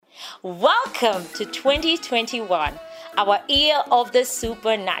Welcome to 2021, our year of the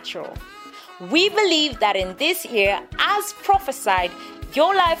supernatural. We believe that in this year, as prophesied,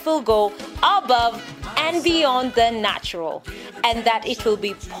 your life will go above and beyond the natural, and that it will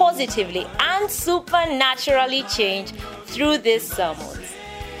be positively and supernaturally changed through these sermons.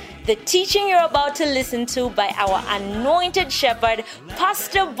 The teaching you're about to listen to by our anointed shepherd,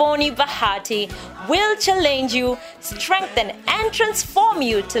 Pastor Bahati, will challenge you, strengthen, and transform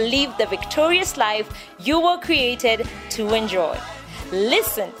you to live the victorious life you were created to enjoy.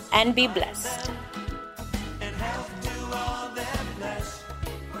 Listen and be blessed.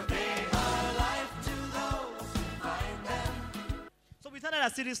 So we started a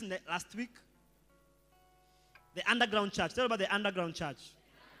series last week, the underground church. Tell about the underground church.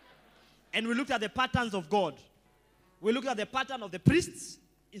 And we looked at the patterns of God. We looked at the pattern of the priests,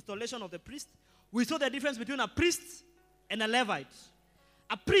 installation of the priest. We saw the difference between a priest and a Levite.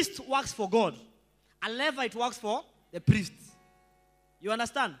 A priest works for God. A Levite works for the priest. You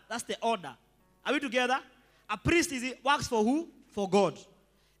understand? That's the order. Are we together? A priest works for who? For God.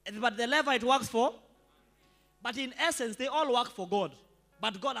 But the Levite works for? But in essence, they all work for God.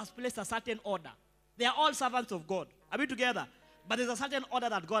 But God has placed a certain order. They are all servants of God. Are we together? But there's a certain order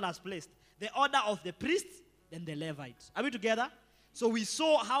that God has placed. The order of the priest, then the Levites. Are we together? So we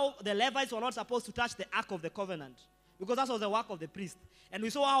saw how the Levites were not supposed to touch the Ark of the Covenant, because that was the work of the priest. And we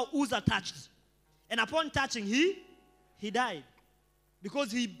saw how Uzzah touched. And upon touching, he died.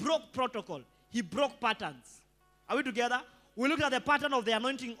 Because he broke protocol. He broke patterns. Are we together? We looked at the pattern of the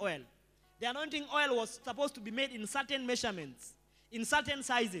anointing oil. The anointing oil was supposed to be made in certain measurements, in certain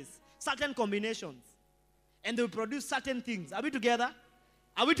sizes, certain combinations. And they will produce certain things. Are we together?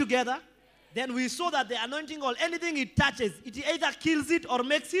 Are we together? Then we saw that the anointing oil, anything it touches, it either kills it or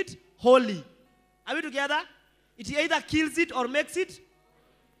makes it holy. Are we together? It either kills it or makes it.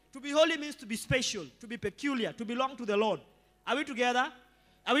 To be holy means to be special, to be peculiar, to belong to the Lord. Are we together?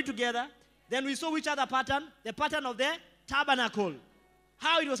 Are we together? Then we saw which other pattern? The pattern of the tabernacle.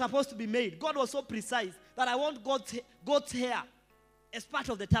 How it was supposed to be made. God was so precise that I want God's hair as part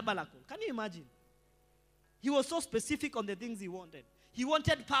of the tabernacle. Can you imagine? He was so specific on the things he wanted. He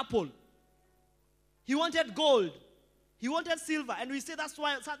wanted purple. He wanted gold. He wanted silver. And we say that's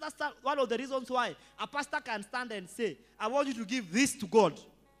one of the reasons why a pastor can stand and say, I want you to give this to God.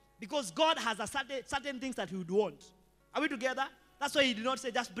 Because God has certain things that he would want. Are we together? That's why he did not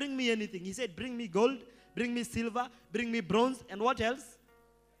say, just bring me anything. He said, bring me gold, bring me silver, bring me bronze, and what else?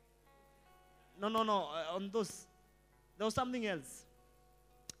 No. On those. There was something else.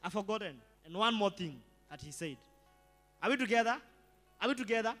 I've forgotten. And one more thing that he said. Are we together? Are we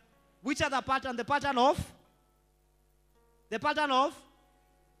together? Which other pattern? The pattern of?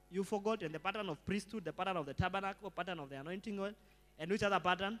 You forgot. And the pattern of priesthood, the pattern of the tabernacle, pattern of the anointing oil. And which other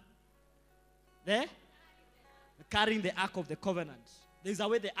pattern? The carrying the Ark of the Covenant. There's a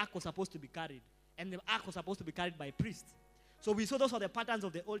way the Ark was supposed to be carried. And the Ark was supposed to be carried by priests. So we saw those are the patterns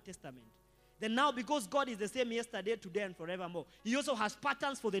of the Old Testament. Then now, because God is the same yesterday, today, and forevermore, he also has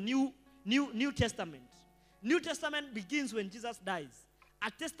patterns for the New Testament. New Testament begins when Jesus dies. A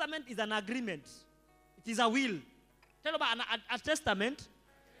testament is an agreement. It is a will. Tell about a testament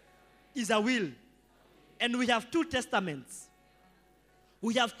is a will. And we have two testaments.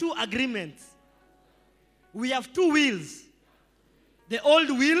 We have two agreements. We have two wills. The old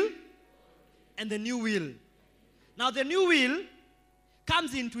will and the new will. Now the new will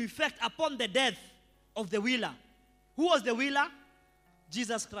comes into effect upon the death of the willer. Who was the willer?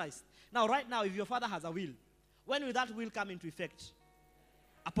 Jesus Christ. Now right now, if your father has a will, when will that will come into effect?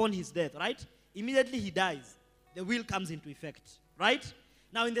 Upon his death, right? Immediately he dies. The will comes into effect, right?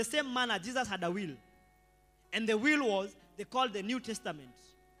 Now in the same manner, Jesus had a will. And the will was, they called the New Testament.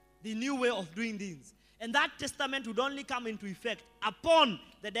 The new way of doing things. And that testament would only come into effect upon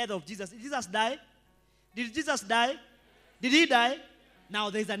the death of Jesus. Did Jesus die? Did Jesus die? Did he die?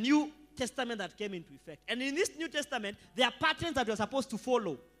 Now there's a New Testament that came into effect. And in this New Testament, there are patterns that you're supposed to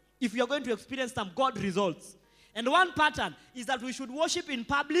follow if you're going to experience some God results. And one pattern is that we should worship in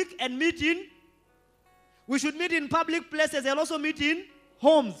public and we should meet in public places and also meet in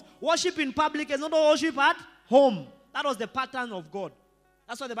homes. Worship in public and not worship at home. That was the pattern of God.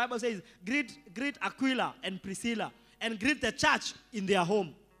 That's why the Bible says, greet Aquila and Priscilla and greet the church in their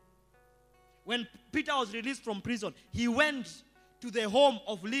home. When Peter was released from prison, he went to the home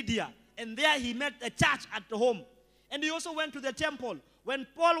of Lydia, and there he met the church at the home. And he also went to the temple. When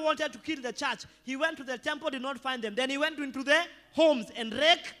Paul wanted to kill the church, he went to the temple, did not find them. Then he went into the homes and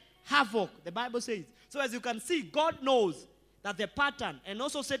wreaked havoc, the Bible says. So as you can see, God knows that the pattern, and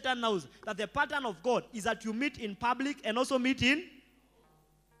also Satan knows that the pattern of God is that you meet in public and also meet in.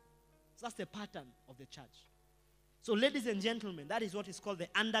 So that's the pattern of the church. So ladies and gentlemen, that is what is called the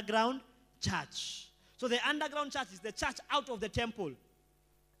underground church. So the underground church is the church out of the temple.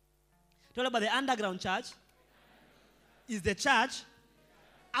 Talk about the underground church is the church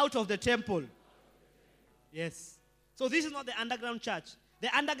out of the temple. Yes. So this is not the underground church.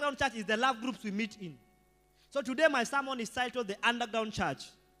 The underground church is the love groups we meet in. So today my sermon is titled The Underground Church.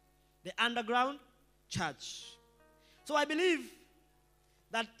 The Underground Church. So I believe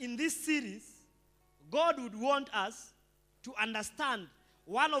that in this series, God would want us to understand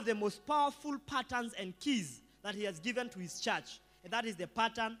one of the most powerful patterns and keys that he has given to his church. And that is the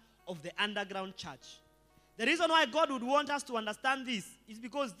pattern of the underground church. The reason why God would want us to understand this is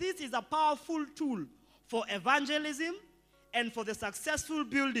because this is a powerful tool for evangelism and for the successful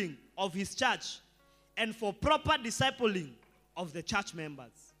building of his church and for proper discipling of the church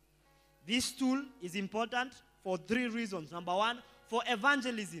members. This tool is important for 3 reasons. Number 1, for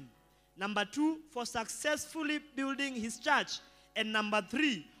evangelism. Number 2, for successfully building his church. And number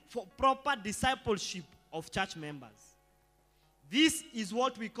 3, for proper discipleship of church members. This is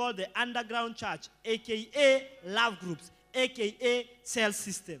what we call the underground church, aka love groups, aka cell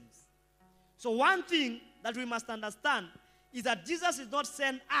systems. So one thing that we must understand is that Jesus did not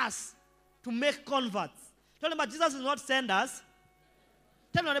send us to make converts. Tell them about Jesus did not send us.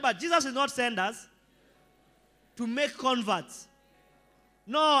 Tell them about Jesus did not send us to make converts.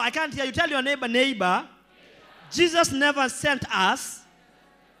 No, I can't hear you. Tell your neighbor, Jesus never sent us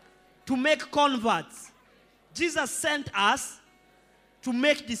to make converts. Jesus sent us to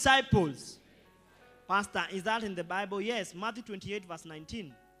make disciples. Pastor, is that in the Bible? Yes, Matthew 28 verse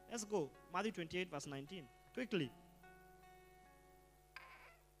 19. Let's go. Matthew 28 verse 19. Quickly.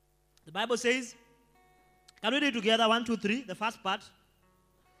 The Bible says, can we read together? 1, 2, 3. The first part.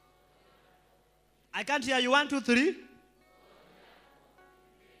 I can't hear you. 1, 2, 3.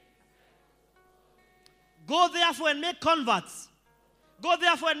 Go therefore and make converts. Go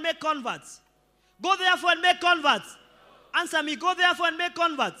therefore and make converts. Go therefore and make converts. Answer me. Go therefore and make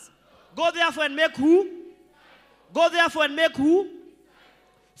converts. Go therefore and make who? Go therefore and make who?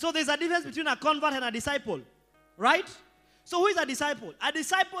 So there's a difference between a convert and a disciple. Right? So who is a disciple? A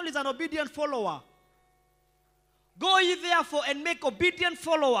disciple is an obedient follower. Go ye therefore and make obedient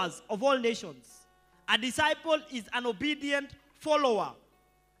followers of all nations. A disciple is an obedient follower.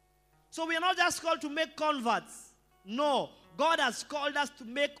 So we are not just called to make converts. No, God has called us to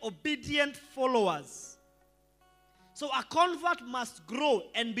make obedient followers. So a convert must grow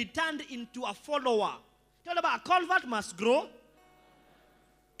and be turned into a follower. Tell about a convert must grow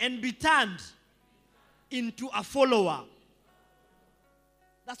and be turned into a follower.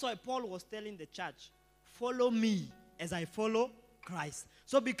 That's why Paul was telling the church, follow me as I follow Christ.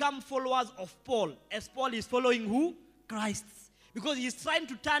 So become followers of Paul, as Paul is following who? Christ. Because he's trying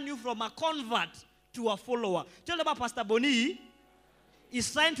to turn you from a convert to a follower. Tell about Pastor Boni.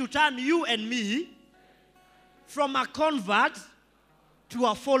 He's trying to turn you and me from a convert to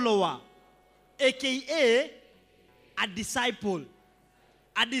a follower, aka a disciple.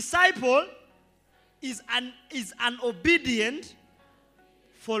 A disciple is an obedient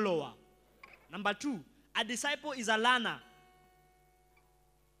follower. Number 2, a disciple is a learner.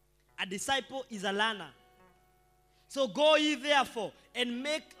 A disciple is a learner. So go ye therefore and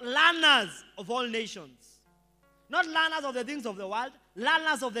make learners of all nations. Not learners of the things of the world,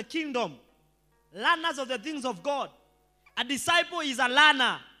 learners of the kingdom. Learners of the things of God. A disciple is a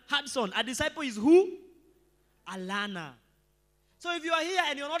learner. Hudson, a disciple is who? A learner. So if you are here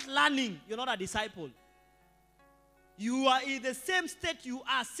and you're not learning, you're not a disciple. You are in the same state you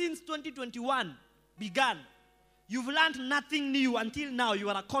are since 2021 began. You've learned nothing new until now. You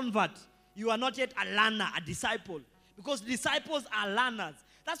are a convert. You are not yet a learner, a disciple. Because disciples are learners.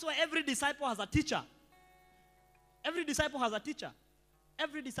 That's why every disciple has a teacher. Every disciple has a teacher.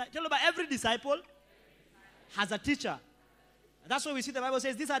 Tell about every disciple has a teacher. That's why we see the Bible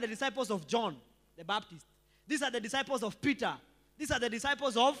says these are the disciples of John the Baptist. These are the disciples of Peter. These are the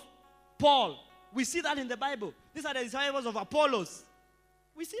disciples of Paul. We see that in the Bible. These are the disciples of Apollos.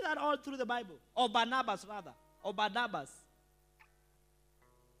 We see that all through the Bible. Or Barnabas rather. Or Barnabas.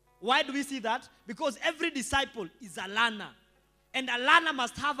 Why do we see that? Because every disciple is a learner. And a learner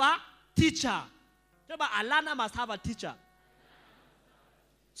must have a teacher. Remember, a learner must have a teacher.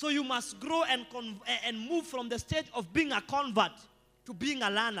 So you must grow and move from the stage of being a convert to being a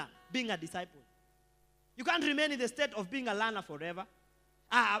learner, being a disciple. You can't remain in the state of being a learner forever,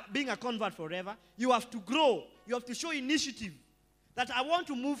 being a convert forever. You have to grow. You have to show initiative. That I want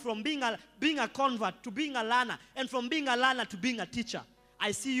to move from being a convert to being a learner, and from being a learner to being a teacher.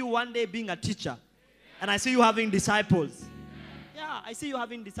 I see you one day being a teacher. And I see you having disciples. Yeah, I see you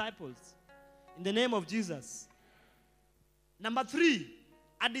having disciples. In the name of Jesus. Number 3,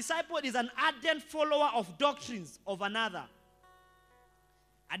 a disciple is an ardent follower of doctrines of another.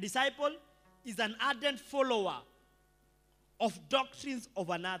 A disciple is an ardent follower of doctrines of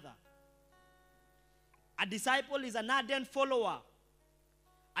another. A disciple is an ardent follower.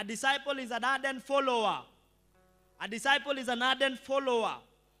 A disciple is an ardent follower. A disciple is an ardent follower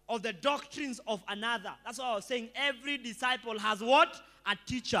of the doctrines of another. That's what I was saying. Every disciple has what? A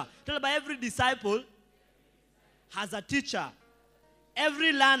teacher. Tell about every disciple has a teacher.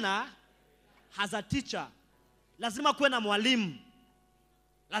 Every learner has a teacher. Lazima kuwe na mwalimu.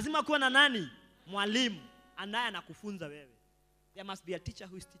 Lazima kuwe na nani? Mwalimu. Anaye anakufunza wewe. There must be a teacher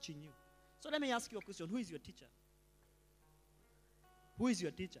who is teaching you. So let me ask you a question. Who is your teacher? Who is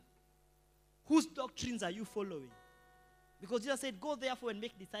your teacher? Whose doctrines are you following? Because Jesus said, go therefore and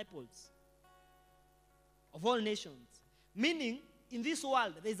make disciples of all nations. Meaning, in this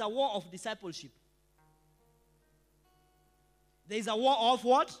world, there is a war of discipleship. There is a war of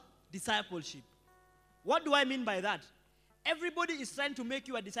what? Discipleship. What do I mean by that? Everybody is trying to make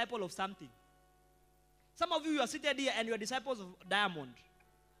you a disciple of something. Some of you are seated here and you are disciples of Diamond.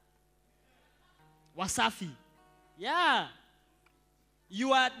 Wasafi. Yeah.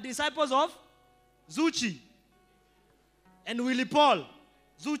 You are disciples of Zuchi. And Willie Paul.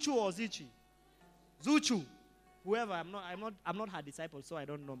 Zuchu or Zichi? Zuchu. Whoever. I'm not her disciple, so I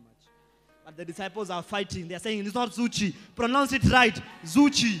don't know much. But the disciples are fighting. They are saying it's not Zuchi. Pronounce it right.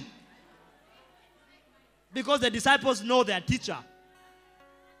 Zuchi. Because the disciples know their teacher.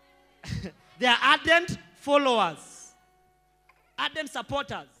 They are ardent followers. Ardent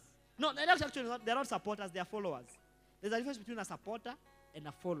supporters. No, they're not supporters, they are followers. There's a difference between a supporter and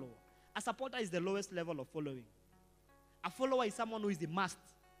a follower. A supporter is the lowest level of following. A follower is someone who is immersed.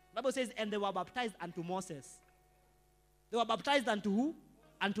 The Bible says, and they were baptized unto Moses. They were baptized unto who?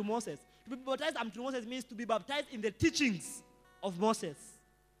 Unto Moses. To be baptized unto Moses means to be baptized in the teachings of Moses.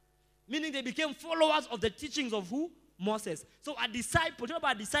 Meaning they became followers of the teachings of who? Moses. So a disciple, talk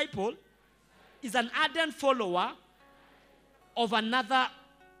about a disciple, is an ardent follower of another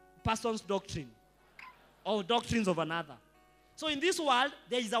person's doctrine. Or doctrines of another. So in this world,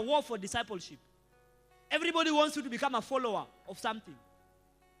 there is a war for discipleship. Everybody wants you to become a follower of something.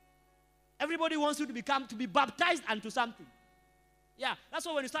 Everybody wants you to be baptized unto something. Yeah, that's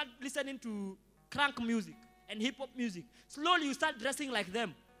why when you start listening to crank music and hip-hop music, slowly you start dressing like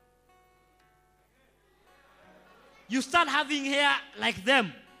them. You start having hair like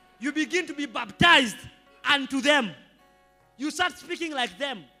them. You begin to be baptized unto them. You start speaking like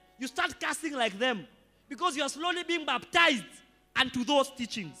them. You start casting like them. Because you are slowly being baptized unto those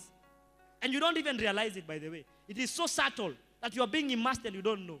teachings. And you don't even realize it, by the way. It is so subtle that you are being immersed and you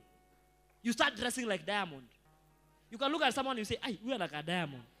don't know. You start dressing like Diamond. You can look at someone and you say, "Hey, we are like a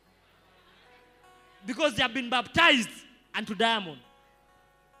Diamond." Because they have been baptized unto Diamond.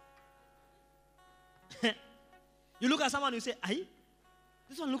 You look at someone and you say, "Hey,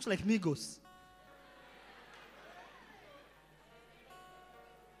 this one looks like Migos."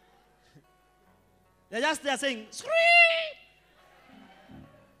 They're just there saying, "Scream!"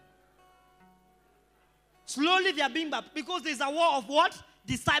 Slowly they are being baptized because there's a war of what?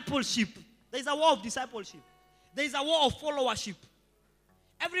 Discipleship. There's a war of discipleship. There's a war of followership.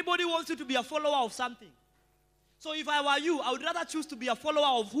 Everybody wants you to be a follower of something. So if I were you, I would rather choose to be a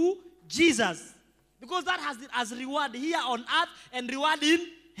follower of who? Jesus. Because that has reward here on earth and reward in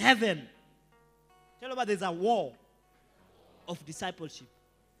heaven. Tell about there's a war of discipleship.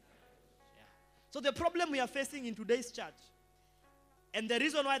 Yeah. So the problem we are facing in today's church, and the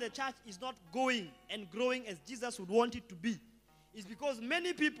reason why the church is not going and growing as Jesus would want it to be, is because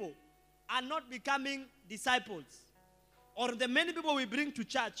many people are not becoming disciples. Or the many people we bring to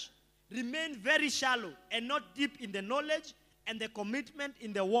church remain very shallow and not deep in the knowledge and the commitment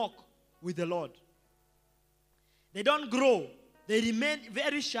in the walk with the Lord. They don't grow. They remain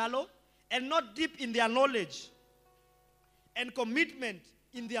very shallow and not deep in their knowledge and commitment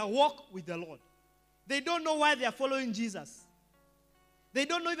in their walk with the Lord. They don't know why they are following Jesus. They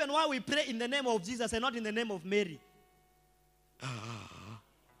don't know even why we pray in the name of Jesus and not in the name of Mary.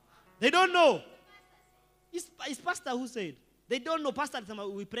 They don't know. It's pastor who said. They don't know. Pastor,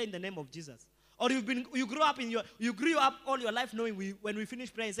 we pray in the name of Jesus. Or you grew up all your life knowing when we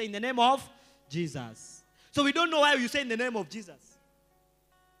finish praying, say in the name of Jesus. So we don't know why you say in the name of Jesus.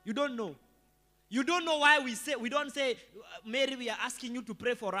 You don't know. You don't know why we don't say, Mary, we are asking you to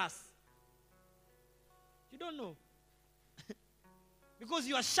pray for us. You don't know. Because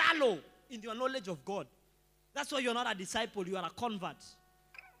you are shallow in your knowledge of God. That's why you're not a disciple, you are a convert.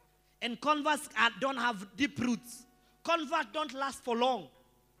 And converts don't have deep roots. Converts don't last for long.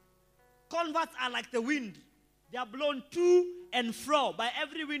 Converts are like the wind. They are blown to and fro by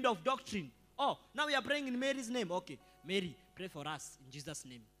every wind of doctrine. Oh, now we are praying in Mary's name. Okay, Mary, pray for us in Jesus'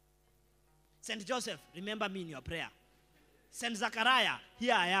 name. Saint Joseph, remember me in your prayer. Saint Zachariah,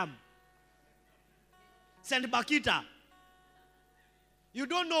 here I am. Saint Bakita, you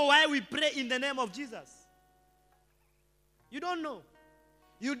don't know why we pray in the name of Jesus. You don't know.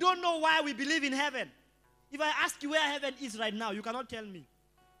 You don't know why we believe in heaven. If I ask you where heaven is right now, you cannot tell me.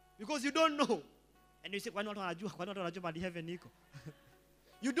 Because you don't know. And you say, why not heaven iko?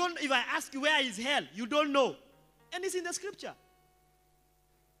 You don't, if I ask you where is hell, you don't know. And it's in the scripture.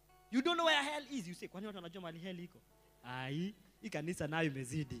 You don't know where hell is. You say, why not hell iko? Ai, ikanisa nayo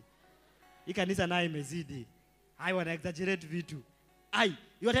imezidi. Ikanisa nayo imezidi. I want to exaggerate vitu. Ai,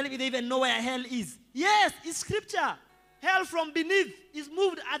 you are telling me they even know where hell is? Yes, it's scripture. Hell from beneath is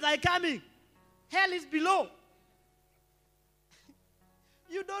moved as I coming. Hell is below.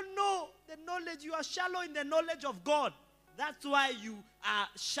 You don't know the knowledge. You are shallow in the knowledge of God. That's why you are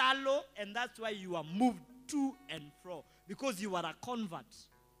shallow, and that's why you are moved to and fro. Because you are a convert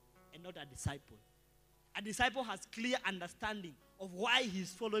and not a disciple. A disciple has clear understanding of why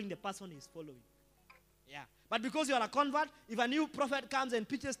he's following the person he's following. Yeah. But because you are a convert, if a new prophet comes and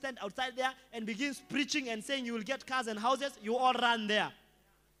pitches tent outside there and begins preaching and saying you will get cars and houses, you all run there.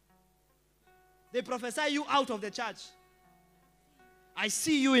 They prophesy you out of the church. I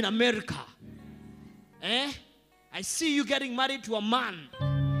see you in America. I see you getting married to a man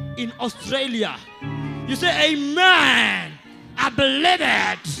in Australia. You say, amen. I believe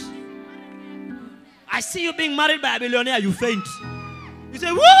it. I see you being married by a billionaire. You faint. You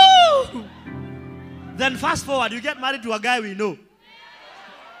say, woo! Then fast forward, you get married to a guy we know.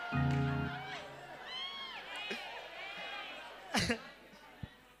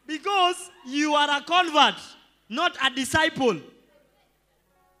 Because you are a convert, not a disciple.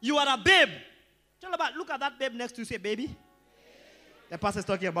 You are a babe. Look at that babe next to you, say, baby. The pastor is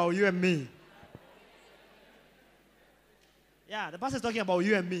talking about you and me. Yeah, the pastor is talking about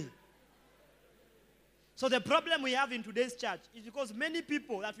you and me. So the problem we have in today's church is because many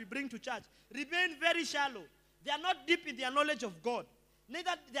people that we bring to church remain very shallow. They are not deep in their knowledge of God.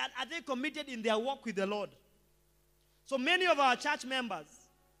 Neither are they committed in their walk with the Lord. So many of our church members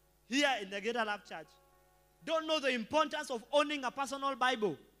here in the Greater Love Church don't know the importance of owning a personal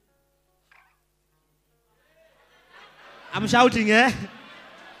Bible. I'm shouting, eh?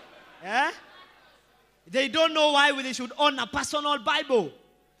 Eh? They don't know why they should own a personal Bible.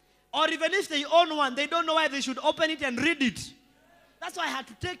 Or even if they own one, they don't know why they should open it and read it. That's why I had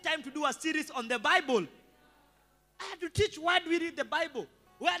to take time to do a series on the Bible. I had to teach why do we read the Bible.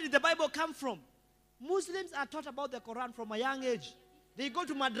 Where did the Bible come from? Muslims are taught about the Quran from a young age. They go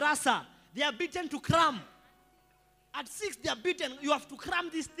to madrasa. They are beaten to cram. At 6, they are beaten. You have to cram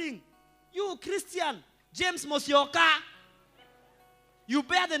this thing. You Christian, James Mosioka, you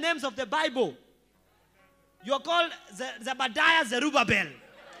bear the names of the Bible. You are called Zebadiah Zerubbabel.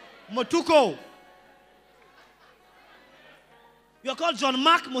 Motuko. You're called John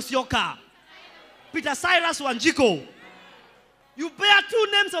Mark Mosioka. Peter Cyrus Wanjiko. You bear 2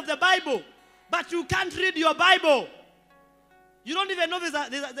 names of the Bible, but you can't read your Bible. You don't even know there's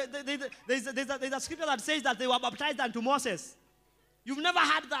a scripture that says that they were baptized unto Moses. You've never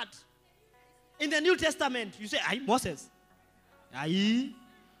heard that. In the New Testament, you say, aye, Moses. Aye.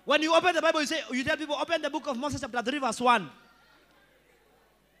 When you open the Bible, you tell people, open the book of Moses chapter 3 verse 1.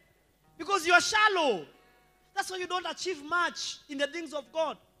 Because you are shallow. That's why you don't achieve much in the things of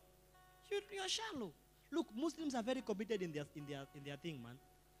God. You are shallow. Look, Muslims are very committed in their thing, man.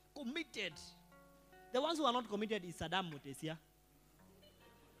 Committed. The ones who are not committed is Saddam Mutesia.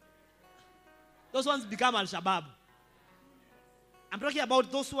 Those ones become Al-Shabaab. I'm talking about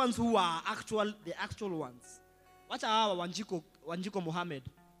those ones who are the actual ones. What are our Wanjiko Muhammad?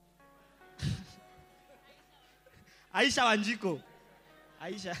 Aisha Wanjiko.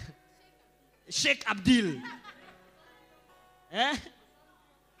 Aisha. Sheikh Abdil.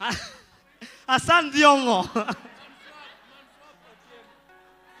 Hassan Diongo.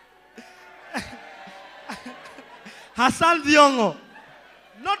 Hassan Diongo.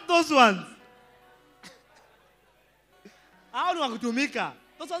 Not those ones. How do I kutumika?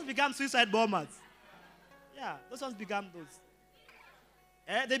 Those ones become suicide bombers. Yeah, those ones become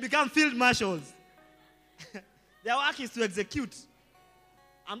those. They become field marshals. Their work is to execute.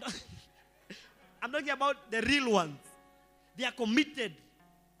 I'm talking about the real ones. They are committed.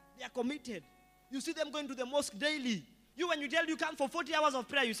 They are committed. You see them going to the mosque daily. When you tell you come for 40 hours of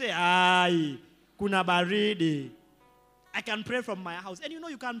prayer, you say, ay, kuna baridi. I can pray from my house. And you know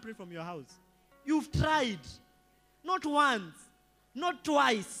you can't pray from your house. You've tried. Not once, not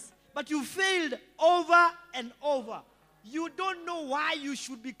twice, but you failed over and over. You don't know why you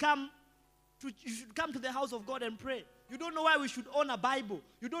should come to the house of God and pray. You don't know why we should own a Bible.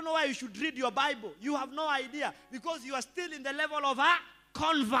 You don't know why you should read your Bible. You have no idea because you are still in the level of a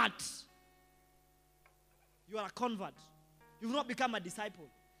convert. You are a convert. You've not become a disciple.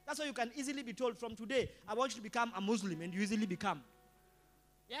 That's why you can easily be told from today, I want you to become a Muslim, and you easily become.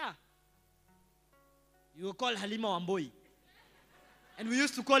 Yeah. You will call Halima Wamboi. And we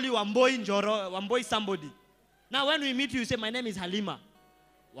used to call you Wamboi Njoro, Wamboi somebody. Now when we meet you, you say, my name is Halima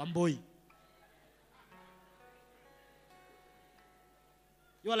Wamboi.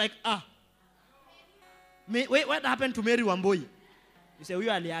 You are like, wait, what happened to Mary Wamboi? You say, we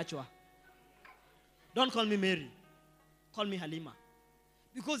are Liachwa. Don't call me Mary. Call me Halima.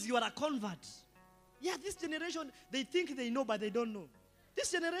 Because you are a convert. Yeah, this generation, they think they know, but they don't know. This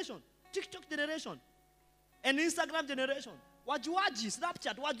generation, TikTok generation, and Instagram generation, Wajuaji,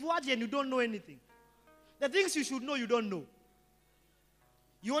 Snapchat, Wajuaji, and you don't know anything. The things you should know, you don't know.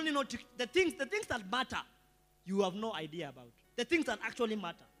 You only know the things that matter, you have no idea about. The things that actually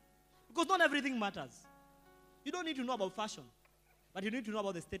matter. Because not everything matters. You don't need to know about fashion, but you need to know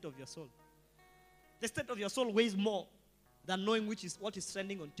about the state of your soul. The state of your soul weighs more than knowing what is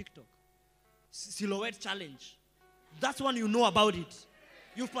trending on TikTok. Silhouette challenge. That's one you know about it.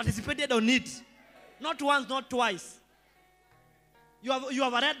 You've participated on it. Not once, not twice. You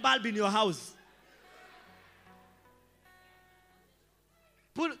have a red bulb in your house.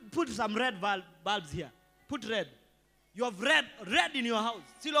 Put some red bulbs here. Put red. You have red in your house.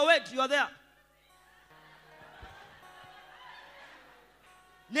 Silhouette, you are there.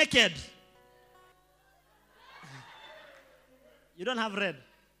 Naked. You don't have red.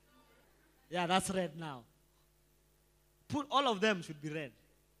 Yeah, that's red now. All of them should be red.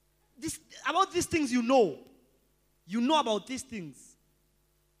 About these things you know. You know about these things.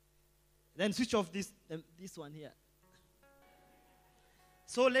 Then switch off this one here.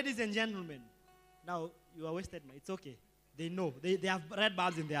 So, ladies and gentlemen, now you are wasted. It's okay. They know. They have red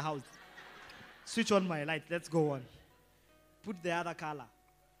bulbs in their house. Switch on my light. Let's go on. Put the other color.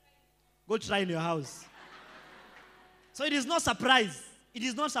 Go try in your house. So it is not surprise. It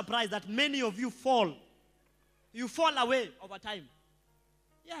is not surprise that many of you fall. You fall away over time.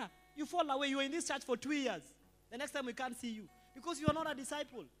 Yeah, you fall away. You are in this church for 2 years. The next time we can't see you. Because you are not a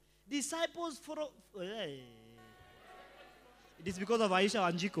disciple. Disciples follow. It is because of Aisha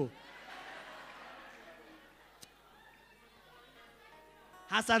Wanjiko.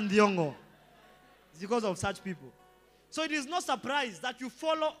 Hassan Diongo. It's because of such people. So it is no surprise that you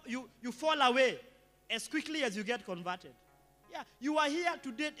fall away as quickly as you get converted. Yeah, you are here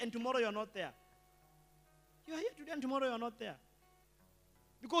today and tomorrow you are not there. You are here today and tomorrow you are not there.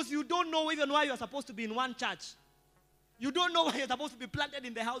 Because you don't know even why you are supposed to be in one church. You don't know why you are supposed to be planted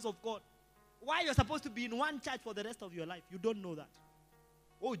in the house of God. Why you are supposed to be in one church for the rest of your life. You don't know that.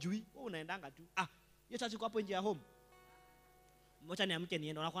 Oh, Jui, unaendanga tu. Hiyo church iko hapo nje ya home. Mmoja niamke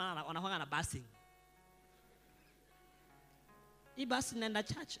niende wanakuwa na busing. Hii bus naenda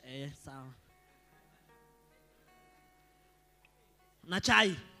church. Sawa. Na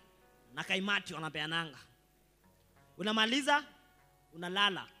chai na kaimati wanapeananga. Unamaliza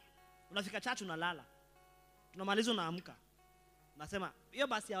unalala. Unafika church unalala. Tunamaliza unaamka. Nasema hiyo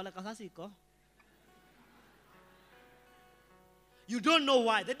basi ya wale kasasi iko. You don't know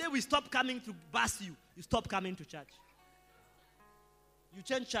why. The day we stop coming to bus you stop coming to church. You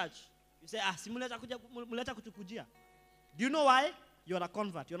change church. You say, muleta kutukujia. Do you know why? You are a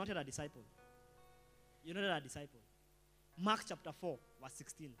convert. You're not yet a disciple. You're not yet a disciple. Mark chapter 4, verse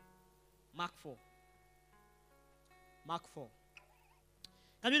 16. Mark 4. Mark 4.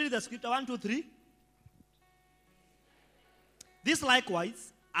 Can you read the scripture? 1, 2, 3. These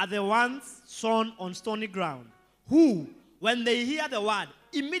likewise are the ones sown on stony ground, who, when they hear the word,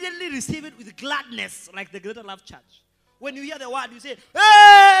 immediately receive it with gladness, like the Greater Love Church. When you hear the word, you say,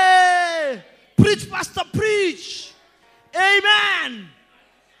 hey! Preach, pastor, preach! Amen!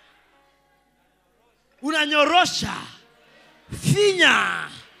 Unanyorosha, finya,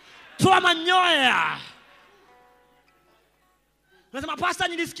 toa manyoya. Unasema, pastor,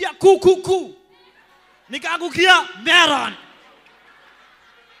 nilisikia ku. Nikaangukia meron.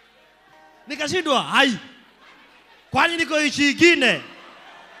 Nikashindwa, hai. Kwani niko nchi ingine?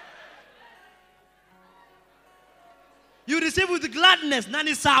 You receive with gladness.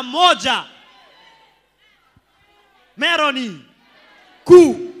 Nani saa moja. Meroni.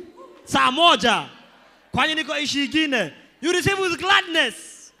 Ku. Saa moja. Kwani niko nchi ingine? You receive with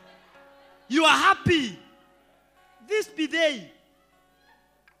gladness. You are happy. This be they.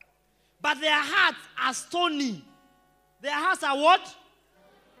 But their hearts are stony. Their hearts are what?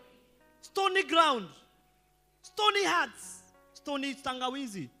 Stony ground. Stony hearts. Stony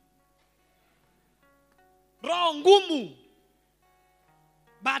tangawizi. Roho ngumu.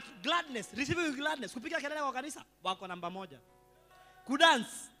 But gladness, receiving with gladness. Kupiga kelele kwa kanisa, wako namba moja.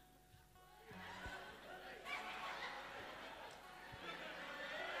 Kudance.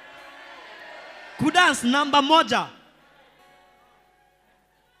 Kudance namba moja.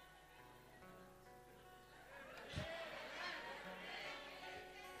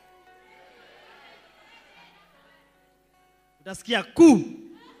 Utasikia ku.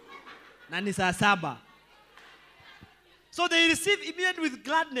 Na ni saa 7. So they receive immediately with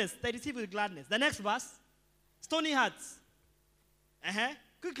gladness. They receive with gladness. The next verse. Stony hearts.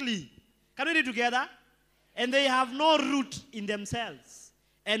 Quickly. Can we read together? And they have no root in themselves,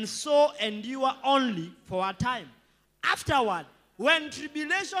 and so endure only for a time. Afterward, when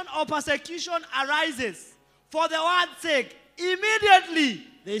tribulation or persecution arises, for the word's sake, immediately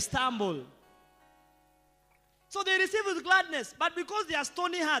they stumble. So they receive with gladness, but because they are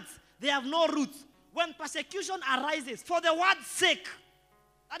stony hearts, they have no roots. When persecution arises, for the word's sake,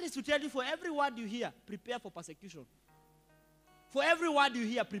 that is to tell you, for every word you hear, prepare for persecution. For every word you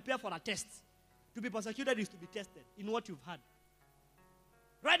hear, prepare for a test. To be persecuted is to be tested in what you've heard.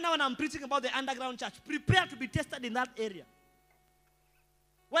 Right now when I'm preaching about the underground church, prepare to be tested in that area.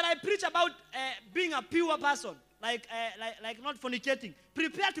 When I preach about being a pure person, like not fornicating,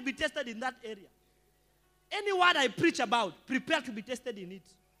 prepare to be tested in that area. Any word I preach about, prepare to be tested in it.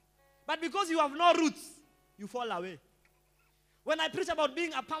 But because you have no roots, you fall away. When I preach about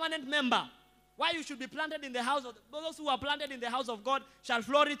being a permanent member, why you should be planted in the house of those who are planted in the house of God shall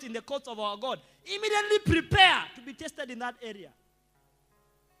flourish in the courts of our God. Immediately prepare to be tested in that area.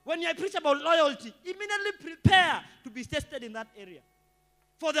 When I preach about loyalty, immediately prepare to be tested in that area.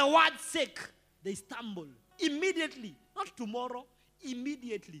 For the word's sake, they stumble. Immediately. Not tomorrow,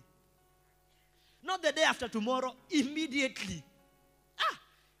 immediately. Not the day after tomorrow, immediately.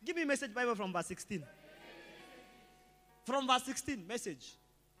 Give me a message Bible from verse 16. From verse 16, message.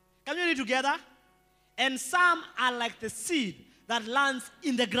 Can you read together? And some are like the seed that lands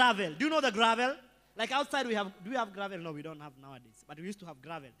in the gravel. Do you know the gravel? Like outside do we have gravel? No, we don't have nowadays. But we used to have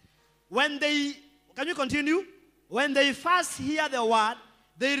gravel. Can you continue? When they first hear the word,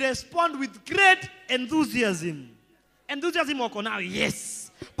 they respond with great enthusiasm. Enthusiasm wako now,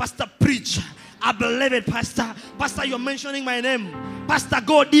 yes. Pastor, preach. I believe it, Pastor. Pastor, you're mentioning my name. Pastor,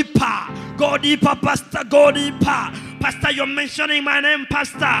 go deeper. Go deeper, Pastor, go deeper. Pastor, you're mentioning my name,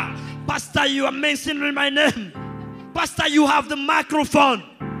 Pastor. Pastor, you are mentioning my name. Pastor, you have the microphone.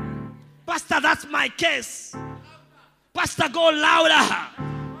 Pastor, that's my case. Pastor, go louder.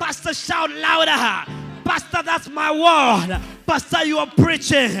 Pastor, shout louder. Pastor, that's my word. Pastor, you are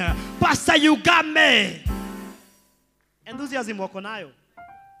preaching. Pastor, you got me. Enthusiasm wako nayo.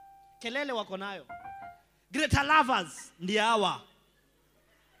 Kelele wako nayo. Greater lovers ndio hawa.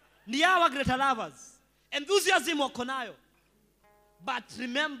 Ndio hawa greater lovers. Enthusiasm wako nayo. But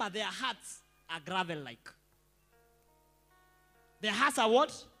remember, their hearts are gravel-like. Their hearts are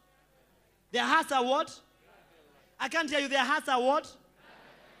what? Their hearts are what? I can't hear you. Their hearts are what?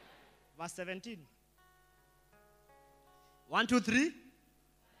 Verse 17. 1, 2, 3.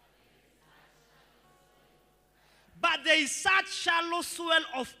 But there is such shallow swell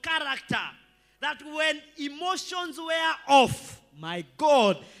of character that when emotions wear off, my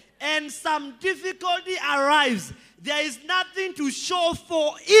God, and some difficulty arrives, there is nothing to show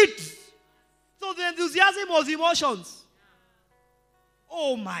for it. So the enthusiasm was emotions.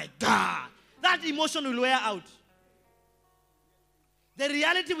 Oh my God. That emotion will wear out. The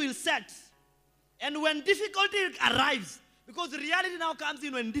reality will set. And when difficulty arrives, because the reality now comes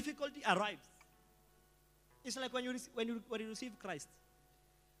in when difficulty arrives. It's like when you receive Christ.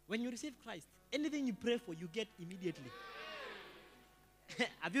 When you receive Christ, anything you pray for, you get immediately.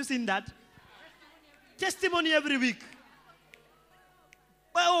 Have you seen that? Testimony every week.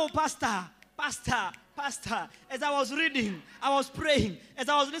 Oh, Pastor. As I was reading, I was praying, as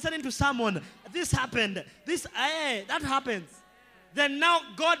I was listening to someone, this happened. That happens. Then now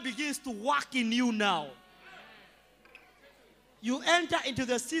God begins to work in you now. You enter into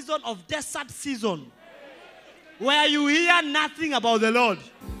the season of desert season, where you hear nothing about the Lord.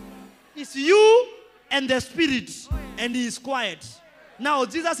 It's you and the Spirit, and He is quiet. Now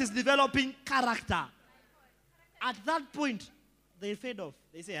Jesus is developing character. At that point, they fade off.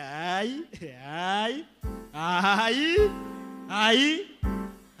 They say, aye.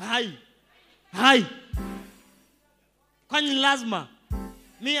 Kwani lazima.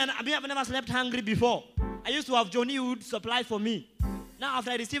 Me, I've never slept hungry before. I used to have Johnny who would supply for me. Now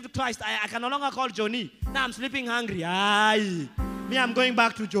after I received Christ, I can no longer call Johnny. Now I'm sleeping hungry. Aye. Me, I'm going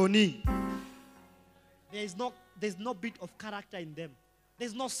back to Johnny. There's no bit of character in them.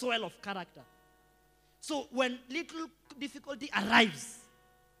 There's no soil of character. So when little difficulty arrives,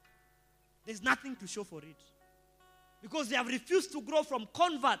 there's nothing to show for it. Because they have refused to grow from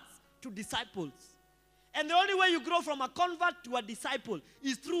converts to disciples. And the only way you grow from a convert to a disciple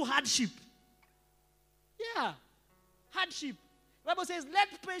is through hardship. Yeah, hardship. The Bible says, let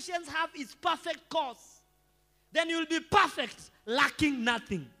patience have its perfect course. Then you'll be perfect, lacking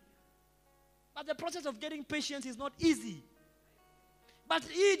nothing. But the process of getting patience is not easy. But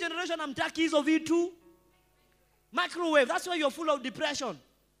E generation I'm talking is of E2. Microwave, that's why you're full of depression.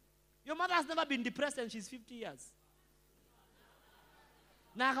 Your mother has never been depressed and she's 50 years.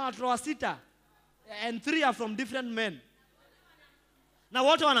 Now I can throw a sitter. And 3 are from different men. Now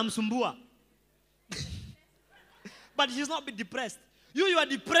what one I'm sumbua? But she's not been depressed. You are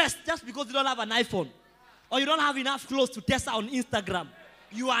depressed just because you don't have an iPhone. Or you don't have enough clothes to test on Instagram.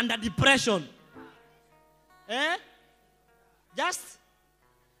 You are under depression. Just,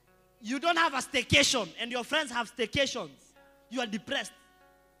 you don't have a staycation and your friends have staycations. You are depressed.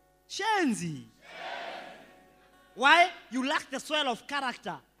 Shenzi. Why? You lack the soil of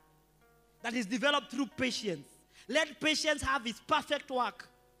character that is developed through patience. Let patience have its perfect work,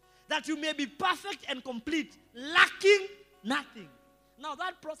 that you may be perfect and complete, lacking nothing. Now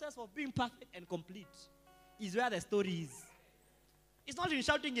that process of being perfect and complete is where the story is. It's not in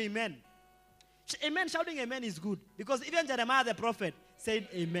shouting amen. Amen, shouting amen is good, because even Jeremiah the prophet said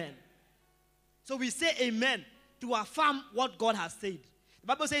amen. So we say amen to affirm what God has said. The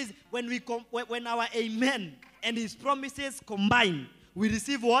Bible says when our amen and his promises combine, we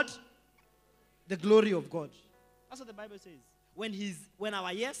receive what? The glory of God. That's what the Bible says. When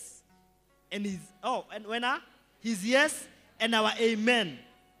our yes and his yes and our amen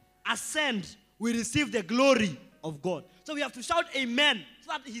ascend, we receive the glory of God. So we have to shout amen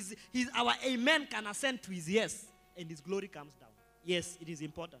so that our amen can ascend to his yes and his glory comes down. Yes, it is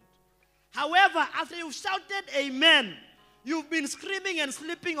important. However, after you've shouted amen, you've been screaming and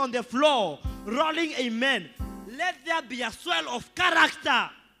sleeping on the floor, rolling amen. Let there be a swell of character.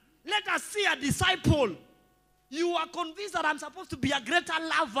 Let us see a disciple. You are convinced that I'm supposed to be a greater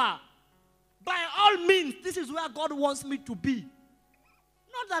lover. By all means, this is where God wants me to be.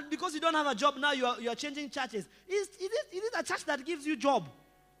 Not that because you don't have a job now, you are changing churches. Is it a church that gives you job?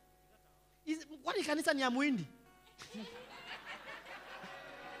 What is kanisa ni ya muhindi?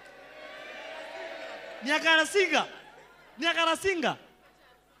 Niakarasinga.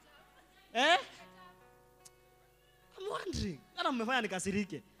 I'm wondering. Kana mmefanya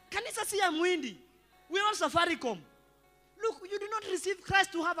nikasirike. Kanisa si ya muhindi. We're not Safaricom. Look, you do not receive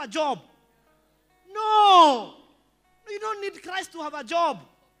Christ to have a job. No. You don't need Christ to have a job.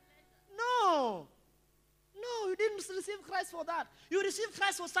 No. No, you didn't receive Christ for that. You received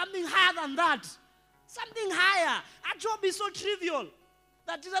Christ for something higher than that. Something higher. A job is so trivial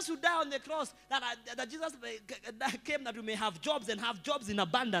that Jesus would die on the cross, that Jesus came that we may have jobs and have jobs in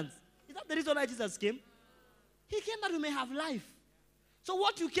abundance. Is that the reason why Jesus came? He came that we may have life. So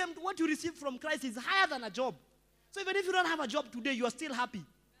what you received from Christ is higher than a job. So even if you don't have a job today, you are still happy.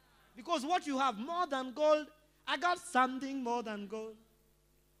 Because what you have, more than gold, I got something more than gold.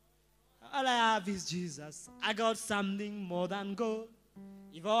 All I have is Jesus. I got something more than gold.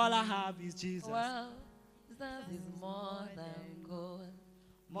 If all I have is Jesus. Well, that is more than gold.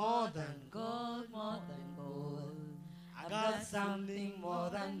 More than Gold, more than gold. I got something more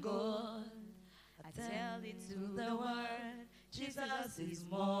than gold. I tell it to the world. Jesus is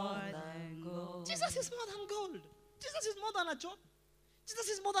more than gold. Jesus is more than gold. Jesus is more than a job. Jesus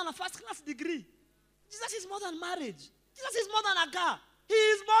is more than a first-class degree. Jesus is more than marriage. Jesus is more than a car. He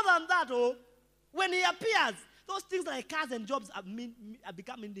is more than that. Oh, when he appears, those things like cars and jobs are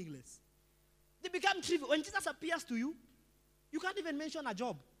become meaningless. They become trivial. When Jesus appears to you, you can't even mention a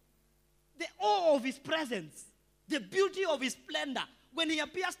job. The awe of his presence, the beauty of his splendor. When he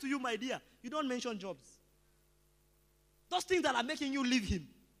appears to you, my dear, you don't mention jobs. Those things that are making you leave him,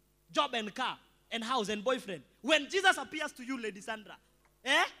 job and car and house and boyfriend. When Jesus appears to you, Lady Sandra,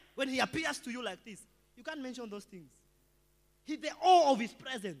 when he appears to you like this, you can't mention those things. The awe of his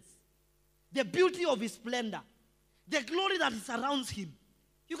presence, the beauty of his splendor, the glory that surrounds him.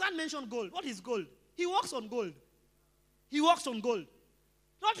 You can't mention gold. What is gold? He walks on gold. He walks on gold.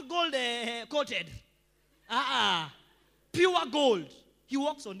 Not gold coated. Pure gold. He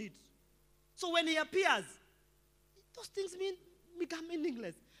walks on it. So when he appears, those things become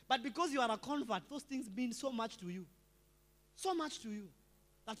meaningless. But because you are a convert, those things mean so much to you. So much to you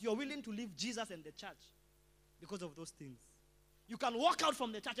that you're willing to leave Jesus and the church because of those things. You can walk out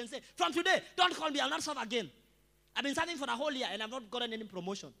from the church and say, from today, don't call me, I'll not serve again. I've been serving for the whole year and I've not gotten any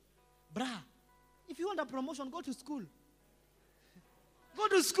promotion. Bruh, if you want a promotion, go to school. Go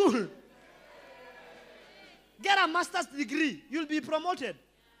to school. Get a master's degree. You'll be promoted.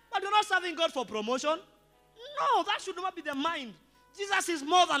 But you're not serving God for promotion. No, that should not be the mind. Jesus is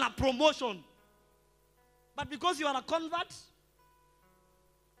more than a promotion. But because you are a convert,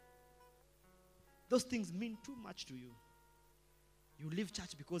 those things mean too much to you. You leave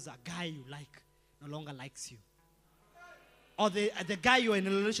church because a guy you like no longer likes you. Or the guy you're in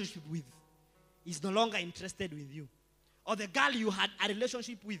a relationship with is no longer interested with you. Or the girl you had a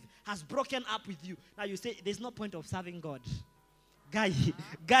relationship with has broken up with you. Now you say, there's no point of serving God. Guy.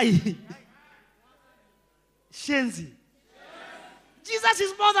 Shenzi. Jesus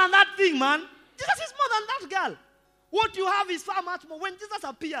is more than that thing, man. Jesus is more than that girl. What you have is far much more. When Jesus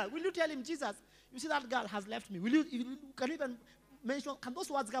appears, will you tell him, Jesus, you see that girl has left me. Can you even mention, can those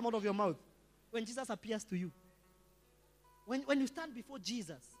words come out of your mouth? When Jesus appears to you. When you stand before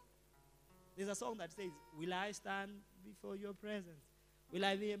Jesus, there's a song that says, will I stand before your presence? Will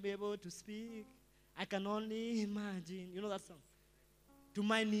I be able to speak? I can only imagine. You know that song? To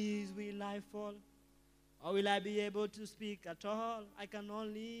my knees will I fall? Or will I be able to speak at all? I can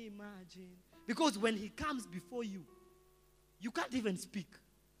only imagine. Because when he comes before you, you can't even speak.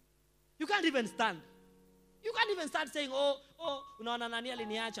 You can't even stand. You can't even start saying, nani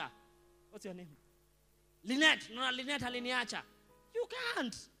aliniacha. What's your name? Lynette. No, Lynette aliniacha. You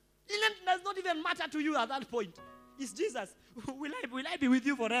can't. Lynette does not even matter to you at that point. It's Jesus. Will I be with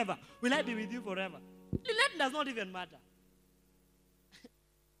you forever? Will I be with you forever? Lynette does not even matter.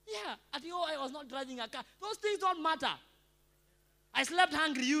 Yeah, I was not driving a car. Those things don't matter. I slept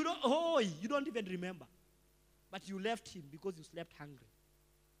hungry. You don't even remember. But you left him because you slept hungry.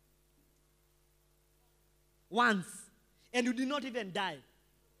 Once. And you did not even die.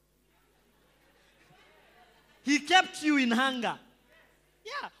 He kept you in hunger.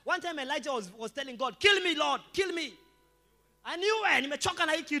 Yeah. One time Elijah was telling God, kill me, Lord, kill me. I knew when. Nimechoka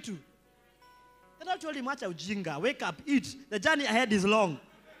na hii kitu. The Lord told him, acha ujinga. Wake up, eat. The journey ahead is long.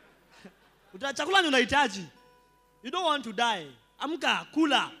 Chakula unahitaji. You don't want to die. Amka,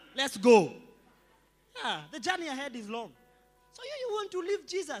 kula, let's go. Yeah, the journey ahead is long. So you want to leave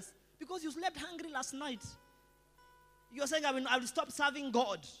Jesus because you slept hungry last night. You're saying, I will stop serving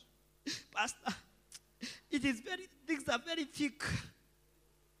God. Pastor, things are very thick.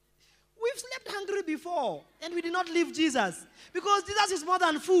 We've slept hungry before and we did not leave Jesus. Because Jesus is more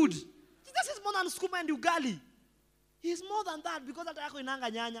than food. Jesus is more than skuma and ugali. He's more than that because atako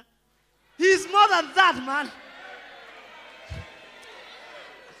inanga nyanya. He's more than that, man.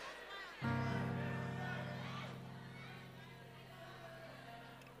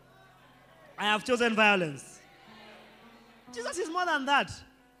 I have chosen violence. Jesus is more than that.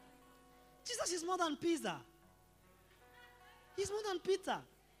 Jesus is more than pizza. He's more than pizza.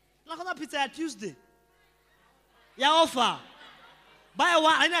 Nakona pizza ya Tuesday. Ya offer. Buy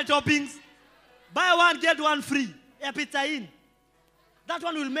one, any toppings. Buy one, get one free. Ya pizza in. That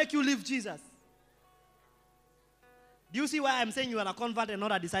one will make you leave Jesus. Do you see why I'm saying you are a convert and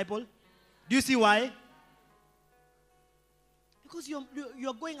not a disciple? Do you see why? Because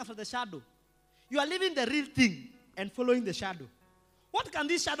you're going after the shadow. You are leaving the real thing and following the shadow. What can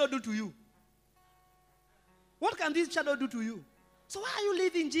this shadow do to you? What can this shadow do to you? So why are you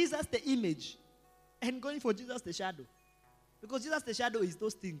leaving Jesus the image and going for Jesus the shadow? Because Jesus the shadow is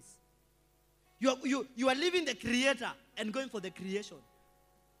those things. You are leaving the creator and going for the creation.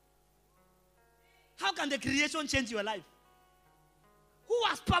 How can the creation change your life? Who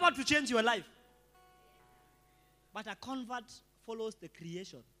has power to change your life? But a convert follows the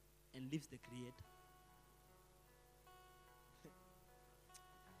creation and leaves the creator.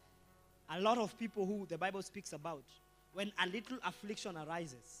 A lot of people who the Bible speaks about, when a little affliction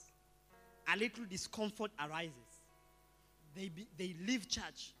arises, a little discomfort arises, they leave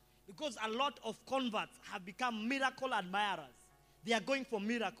church. Because a lot of converts have become miracle admirers. They are going for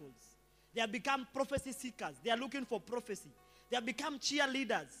miracles. They have become prophecy seekers. They are looking for prophecy. They have become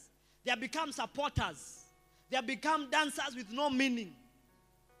cheerleaders. They have become supporters. They have become dancers with no meaning.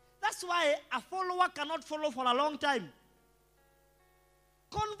 That's why a follower cannot follow for a long time.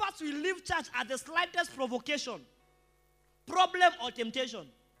 Converts will leave church at the slightest provocation, problem or temptation.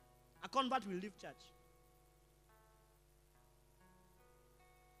 A convert will leave church.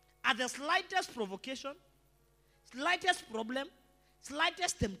 At the slightest provocation, slightest problem,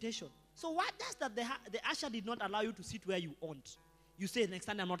 slightest temptation. So why does that the usher did not allow you to sit where you want? You say, next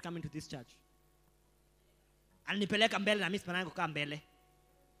time I'm not coming to this church.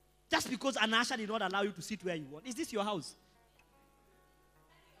 Just because an usher did not allow you to sit where you want. Is this your house?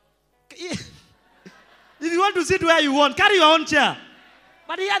 If you want to sit where you want, carry your own chair.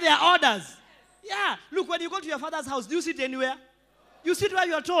 But here there are orders. Yeah. Look, when you go to your father's house, do you sit anywhere? You sit where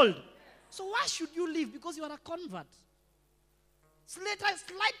you are told. So why should you leave? Because you are a convert. Slightest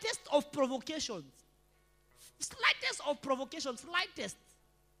of provocations. Slightest of provocations. Slightest.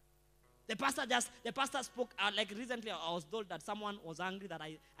 The pastor spoke, like recently I was told that someone was angry that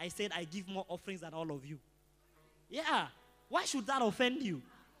I said I give more offerings than all of you. Yeah. Why should that offend you?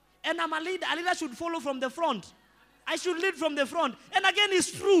 And I'm a leader. A leader should follow from the front. I should lead from the front. And again,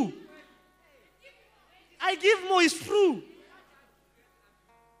 it's true. I give more, it's true.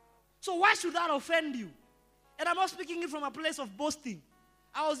 So why should that offend you? And I'm not speaking it from a place of boasting.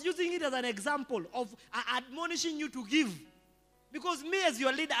 I was using it as an example of admonishing you to give. Because me as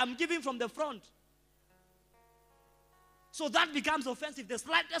your leader, I'm giving from the front. So that becomes offensive. The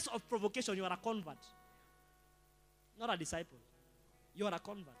slightest of provocation, you are a convert. Not a disciple. You are a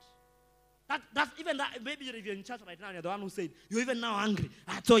convert. Even that, maybe if you're in church right now, you're the one who said, you're even now angry.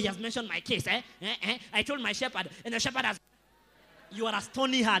 So he has mentioned my case. I told my shepherd, and the shepherd has... You are a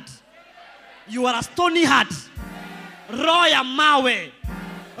stony heart. You are a stony heart. Roya mawe.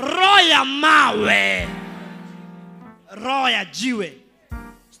 Roya mawe. Roya jiwe.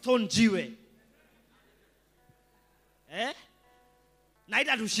 Stone jiwe.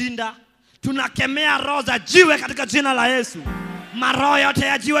 Naita tushinda. Tunakemea roho za jiwe katika jina la Yesu. Maroho yote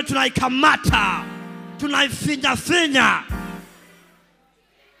ya jiwe tunaikamata. Tunaifinya.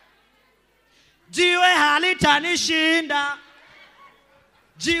 Jiwe halitanishinda.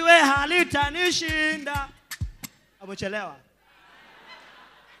 Jiwe halitanishinda. Amechelewa.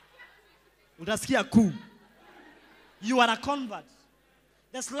 Utasikia kuu. You are a convert.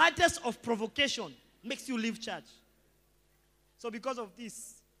 The slightest of provocation makes you leave church. So because of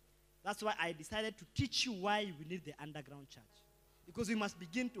this, that's why I decided to teach you why we need the underground church. Because we must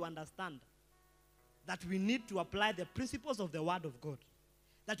begin to understand that we need to apply the principles of the Word of God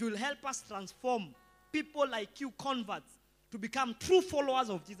that will help us transform people like you, converts, to become true followers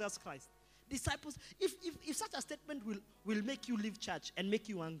of Jesus Christ. Disciples, if such a statement will make you leave church and make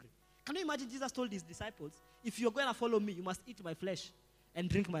you angry. Can you imagine Jesus told his disciples, if you're going to follow me, you must eat my flesh and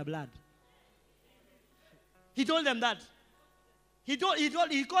drink my blood. He told them that. He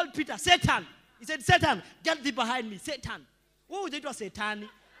called Peter, Satan. He said, Satan, get thee behind me, Satan. What would it was Satan?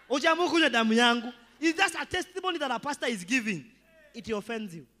 It's just a testimony that a pastor is giving. It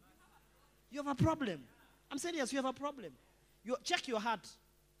offends you. You have a problem. I'm saying yes, you have a problem. Check your heart.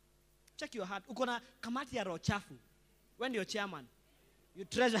 Check your heart. Ukona kamati ya roho chafu. When you're chairman, you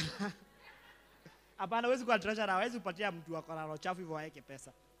treasure. Hapana huwezi kuwa treasurer, hawezi kupatia mtu akona roho chafu hivyo waeke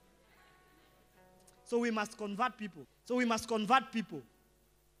pesa. So we must convert people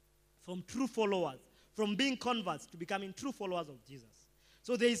from true followers, from being converts to becoming true followers of Jesus.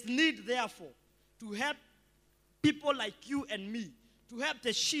 So there is need, therefore, to help people like you and me, to help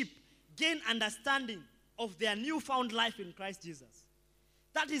the sheep gain understanding of their newfound life in Christ Jesus.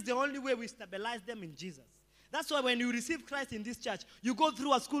 That is the only way we stabilize them in Jesus. That's why when you receive Christ in this church, you go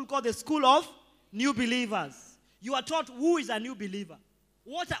through a school called the School of New Believers. You are taught who is a new believer.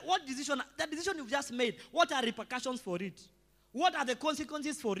 What decision, that decision you've just made, what are repercussions for it? What are the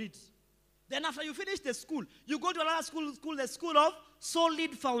consequences for it? Then after you finish the school, you go to another school, the School of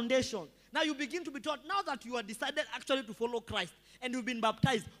Solid Foundation. Now you begin to be taught, now that you have decided actually to follow Christ and you've been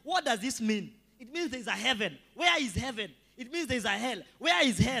baptized, what does this mean? It means there is a heaven. Where is heaven? It means there is a hell. Where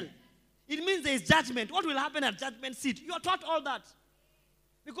is hell? It means there is judgment. What will happen at judgment seat? You are taught all that.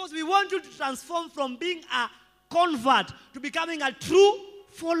 Because we want you to transform from being a convert to becoming a true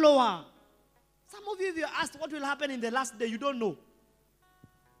follower. Some of you, if you are asked what will happen in the last day, you don't know.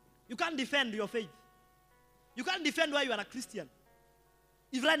 You can't defend your faith. You can't defend why you are a Christian.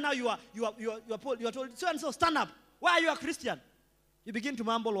 If right now you are told, so and so, stand up. Why are you a Christian? You begin to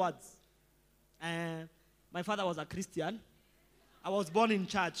mumble words. My father was a Christian. I was born in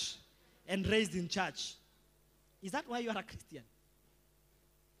church and raised in church. Is that why you are a Christian?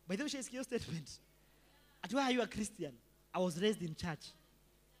 By the way, it's your statement. Why are you a Christian? I was raised in church.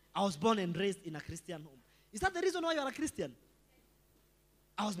 I was born and raised in a Christian home. Is that the reason why you are a Christian?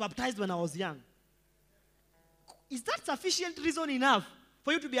 I was baptized when I was young. Is that sufficient reason enough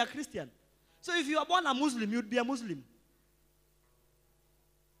for you to be a Christian? So if you are born a Muslim, you'd be a Muslim.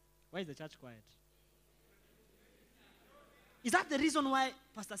 Why is the church quiet? Is that the reason why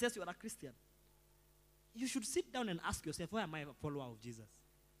pastor says you are a Christian? You should sit down and ask yourself, why am I a follower of Jesus?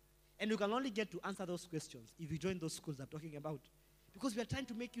 And you can only get to answer those questions if you join those schools I'm talking about. Because we are trying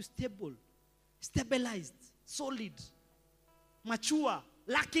to make you stable, stabilized, solid, mature,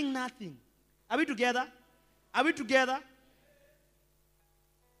 lacking nothing. Are we together? Are we together?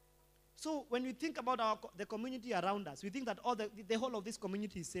 So when we think about the community around us, we think that the whole of this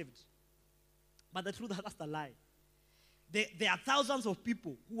community is saved. But the truth, that's the lie. There are thousands of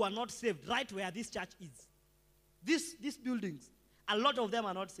people who are not saved right where this church is. These buildings, a lot of them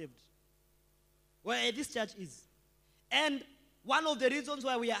are not saved. Where this church is. And one of the reasons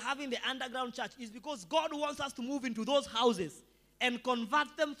why we are having the underground church is because God wants us to move into those houses and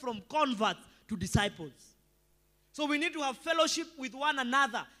convert them from converts to disciples. So we need to have fellowship with one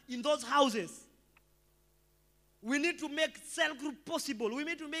another in those houses. We need to make cell group possible. We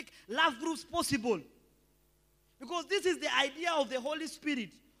need to make love groups possible. Because this is the idea of the Holy Spirit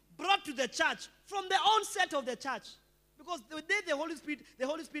brought to the church from the onset of the church. Because the day the Holy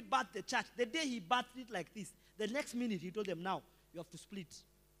Spirit birthed the church, the day he birthed it like this, the next minute he told them, now you have to split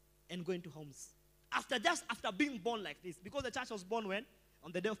and go into homes. After being born like this. Because the church was born when?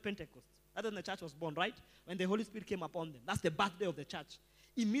 On the day of Pentecost. That's when the church was born, right? When the Holy Spirit came upon them. That's the birthday of the church.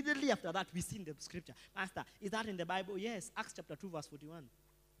 Immediately after that, we see in the scripture. Pastor, is that in the Bible? Yes. Acts chapter 2, verse 41.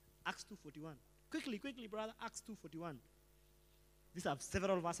 Acts 2:41. Quickly, brother. Acts 2:41. These are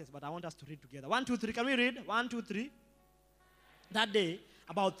several verses, but I want us to read together. 1, 2, 3. Can we read? 1, 2, 3. That day,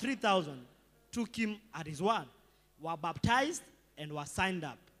 about 3,000 took him at his word, were baptized, and were signed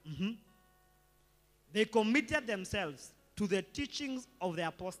up. They committed themselves to the teachings of the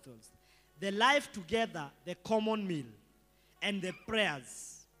apostles, the life together, the common meal, and the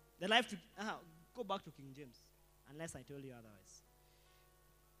prayers. Go back to King James, unless I tell you otherwise.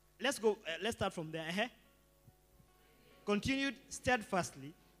 Let's start from there. Continued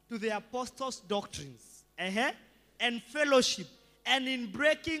steadfastly to the apostles' doctrines, and fellowship, and in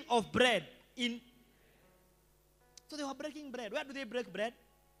breaking of bread. So they were breaking bread. Where do they break bread?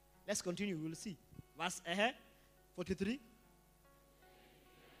 Let's continue. We'll see. Verse 43.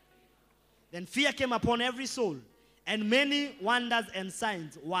 Then fear came upon every soul, and many wonders and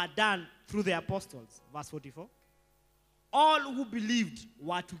signs were done through the apostles. Verse 44. All who believed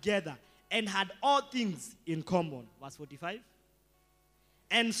were together and had all things in common. Verse 45.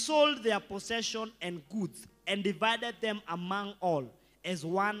 And sold their possession and goods and divided them among all as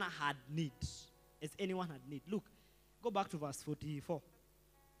one had need. As anyone had need. Look, go back to verse 44.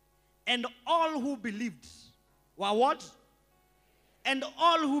 And all who believed were what? And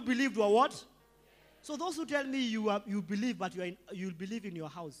all who believed were what? So those who tell me you believe, but you believe in your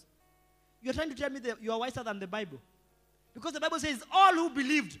house, you're trying to tell me that you are wiser than the Bible. Because the Bible says all who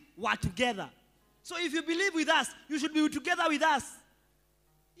believed were together. So if you believe with us, you should be together with us.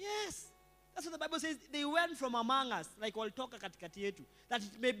 Yes. That's what the Bible says. They went from among us, like walitoka katikati yetu, that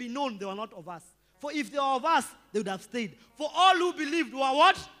it may be known they were not of us. For if they were of us, they would have stayed. For all who believed were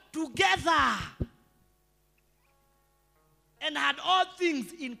what? Together. And had all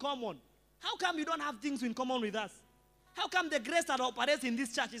things in common. How come you don't have things in common with us? How come the grace that operates in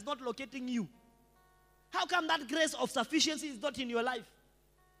this church is not locating you? How come that grace of sufficiency is not in your life?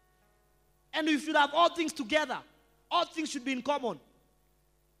 And we should have all things together. All things should be in common.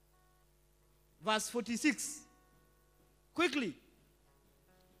 Verse 46. Quickly.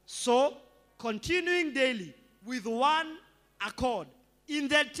 So, continuing daily with one accord in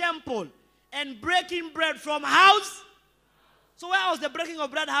the temple and breaking bread from house. So where was the breaking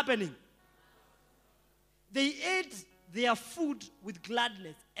of bread happening? They ate their food with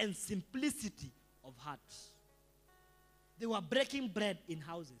gladness and simplicity of heart. They were breaking bread in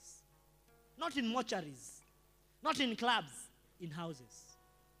houses. Not in mortuaries. Not in clubs. In houses.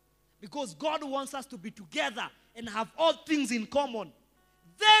 Because God wants us to be together and have all things in common.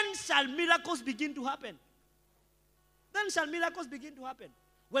 Then shall miracles begin to happen. Then shall miracles begin to happen.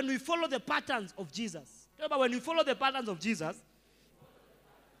 When we follow the patterns of Jesus. Remember, when we follow the patterns of Jesus,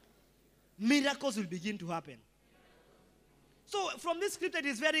 miracles will begin to happen. So from this scripture, it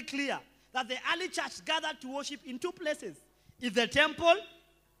is very clear that the early church gathered to worship in two places. In the temple,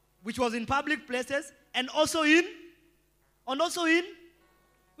 which was in public places, and also in,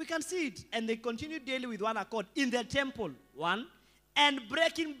 we can see it. And they continued daily with one accord in the temple, one, and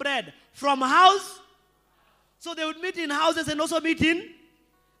breaking bread from house. So they would meet in houses and also meet in,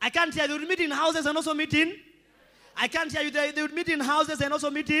 I can't hear, they would meet in houses and also meet in, I can't hear you, they would meet in houses and also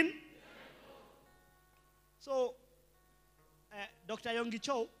meet in. So, Dr. Yonggi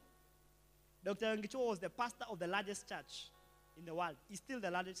Cho was the pastor of the largest church in the world. He's still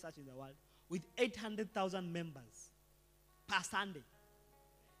the largest church in the world with 800,000 members per Sunday.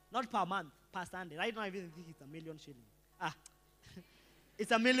 Not per month, per Sunday. Right now, I even think it's 1 million shillings.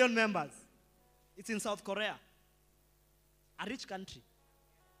 It's 1 million members. It's in South Korea. A rich country.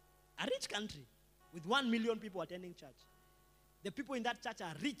 A rich country with 1 million people attending church. The people in that church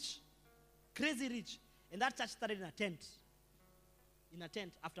are rich. Crazy rich. And that church started in a tent. in a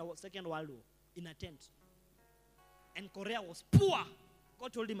tent after Second World War, in a tent. And Korea was poor.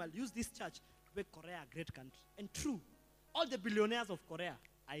 God told him, I'll use this church to make Korea a great country. And true, all the billionaires of Korea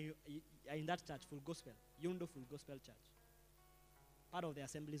are in that church, Full Gospel, Yondo Full Gospel Church. Part of the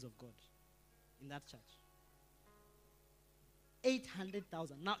Assemblies of God in that church.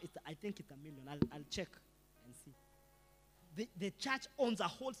 800,000. Now, I think it's 1 million. I'll check and see. The church owns a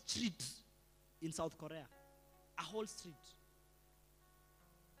whole street in South Korea. A whole street.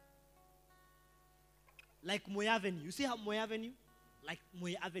 Like Moy Avenue. You see how Moy Avenue? Like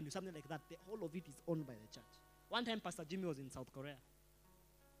Moy Avenue, something like that. The whole of it is owned by the church. One time, Pastor Jimmy was in South Korea.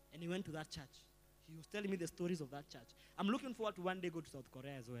 And he went to that church. He was telling me the stories of that church. I'm looking forward to one day go to South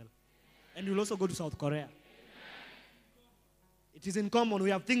Korea as well. And you'll also go to South Korea. It is in common. We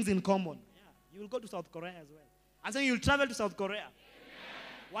have things in common. Yeah. You will go to South Korea as well. I'm saying you'll travel to South Korea.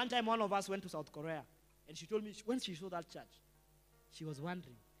 One time, one of us went to South Korea. And she told me, when she saw that church, she was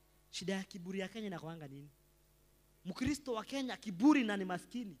wondering, shida ya kiburi ya Kenya inakuanga nini? Mkristo wa Kenya, kiburi na ni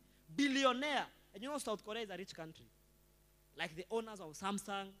maskini. Billionaire. And you know South Korea is a rich country. Like the owners of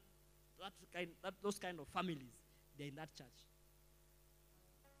Samsung, those kind of families, they're in that church.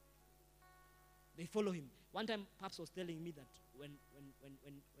 They follow him. One time, Paps was telling me that when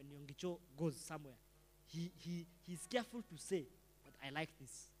Yongicho goes somewhere, he's careful to say, but I like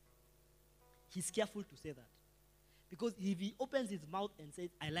this. He's careful to say that. Because if he opens his mouth and says,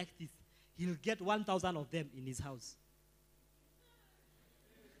 I like this, he'll get 1,000 of them in his house.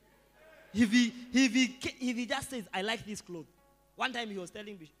 If he just says, I like this clothes. One time he was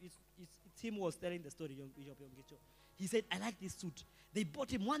telling, it's him who was telling the story, Bishop Yongicho. He said, I like this suit. They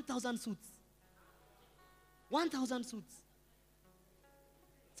bought him 1,000 suits. 1,000 suits.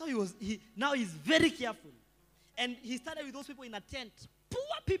 So now he's very careful. And he started with those people in a tent. Poor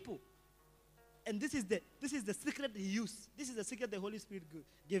people. And this is the secret he used. This is the secret the Holy Spirit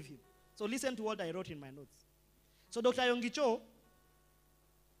gave him. So listen to what I wrote in my notes. So Dr. Yongicho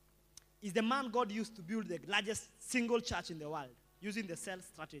is the man God used to build the largest single church in the world using the cell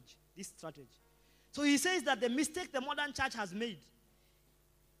strategy, this strategy. So he says that the mistake the modern church has made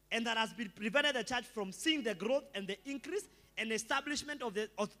and that has prevented the church from seeing the growth and the increase and establishment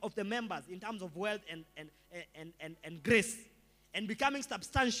of the members in terms of wealth and grace and becoming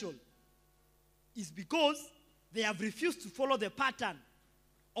substantial is because they have refused to follow the pattern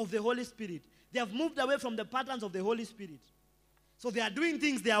of the Holy Spirit. They have moved away from the patterns of the Holy Spirit. So they are doing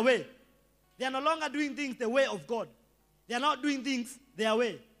things their way. They are no longer doing things the way of God. They are not doing things their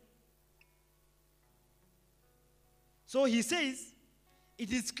way. So he says,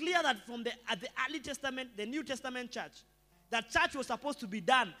 it is clear that at the early Testament, the New Testament church, that church was supposed to be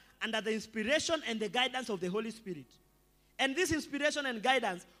done under the inspiration and the guidance of the Holy Spirit. And this inspiration and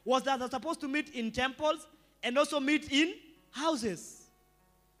guidance was that they're supposed to meet in temples and also meet in houses.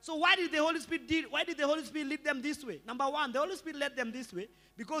 So why did the Holy Spirit lead them this way? Number one, the Holy Spirit led them this way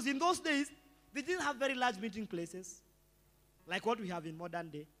because in those days, they didn't have very large meeting places like what we have in modern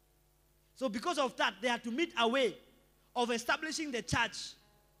day. So because of that, they had to meet a way of establishing the church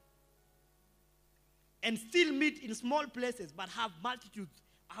and still meet in small places but have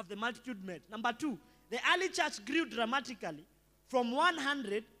the multitude met. Number two, the early church grew dramatically from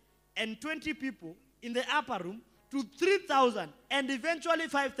 120 people in the upper room to 3,000 and eventually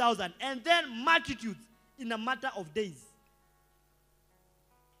 5,000 and then multitudes in a matter of days.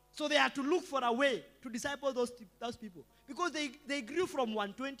 So they had to look for a way to disciple those people because they grew from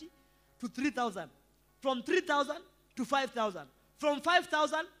 120 to 3,000, from 3,000 to 5,000, from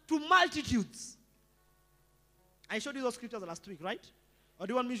 5,000 to multitudes. I showed you those scriptures last week, right? Or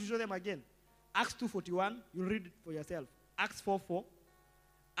do you want me to show them again? Acts 2:41, you read it for yourself. Acts 4:4,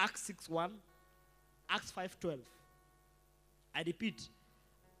 Acts 6:1, Acts 5:12. I repeat,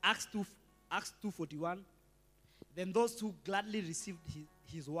 Acts 2:41. Then those who gladly received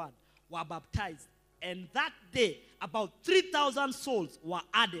his word were baptized. And that day, about 3,000 souls were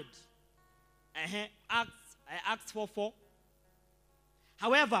added. Acts 4:4.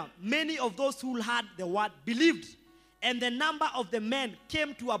 However, many of those who heard the word believed, and the number of the men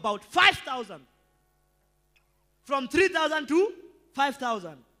came to about 5,000. From 3,000 to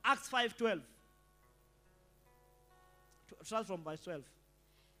 5,000. Acts 5:12. Start from verse 12.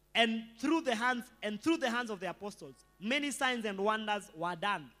 And through the hands of the apostles, many signs and wonders were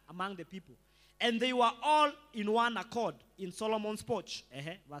done among the people. And they were all in one accord in Solomon's porch.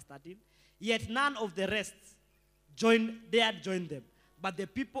 Verse 13. Yet none of the rest dared join them, but the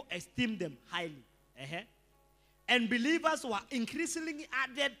people esteemed them highly. And believers were increasingly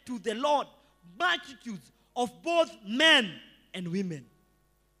added to the Lord, multitudes of both men and women.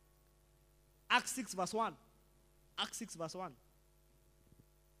 Acts 6 verse 1. Acts 6 verse 1.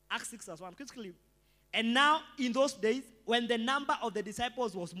 Acts 6 verse 1. Quickly. And now, in those days, when the number of the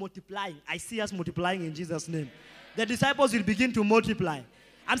disciples was multiplying, I see us multiplying in Jesus' name. The disciples will begin to multiply.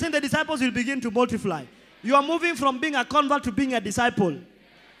 I'm saying the disciples will begin to multiply. You are moving from being a convert to being a disciple.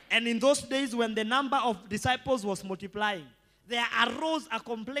 And in those days, when the number of disciples was multiplying, there arose a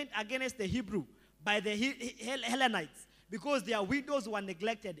complaint against the Hebrew by the Hellenites because their widows were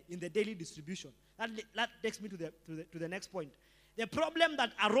neglected in the daily distribution. That takes me to the next point. The problem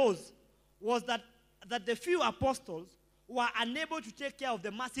that arose was that the few apostles were unable to take care of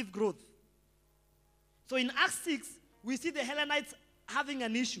the massive growth. So in Acts 6, we see the Hellenites having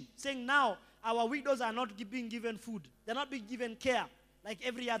an issue, saying now our widows are not being given food. They're not being given care like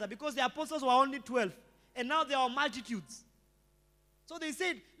every other because the apostles were only 12. And now there are multitudes. So they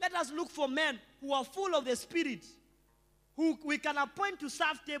said, let us look for men who are full of the Spirit, who we can appoint to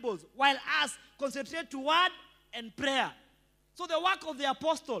serve tables, while us concentrate to word and prayer. So the work of the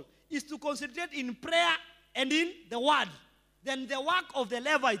apostle is to concentrate in prayer and in the word. Then the work of the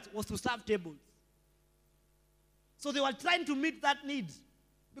Levites was to serve tables. So they were trying to meet that need.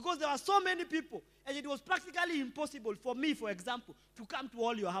 Because there were so many people, and it was practically impossible for me, for example, to come to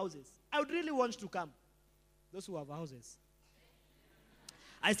all your houses. I would really want to come. Those who have houses.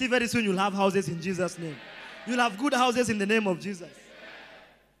 I see very soon you'll have houses in Jesus' name. You'll have good houses in the name of Jesus.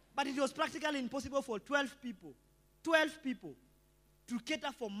 But it was practically impossible for 12 people to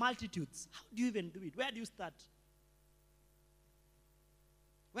cater for multitudes. How do you even do it? Where do you start?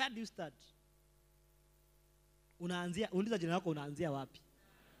 Where do you start? Uliza jina lako unaanzia wapi?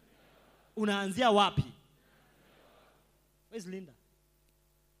 Unaanzia wapi? Where's Linda?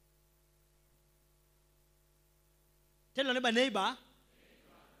 Tell your neighbor,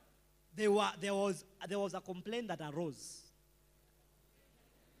 there was a complaint that arose.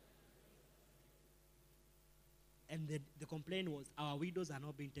 And the complaint was, our widows are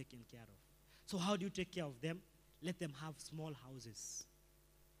not being taken care of. So how do you take care of them? Let them have small houses.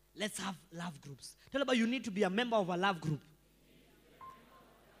 Let's have love groups. Tell about you need to be a member of a love group.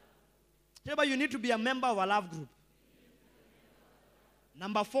 Tell about you need to be a member of a love group.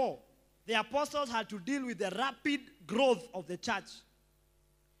 Number 4, the apostles had to deal with the rapid growth of the church,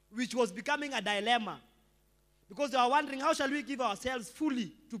 which was becoming a dilemma. Because they were wondering, how shall we give ourselves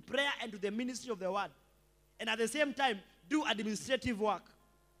fully to prayer and to the ministry of the word? And at the same time, do administrative work.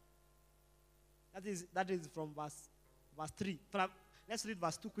 That is from verse 3. Let's read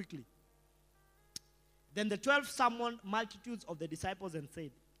verse 2 quickly. Then the 12 summoned multitudes of the disciples and said,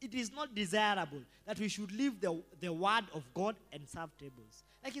 it is not desirable that we should leave the word of God and serve tables.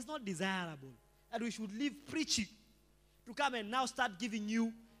 Like it's not desirable that we should leave preaching to come and now start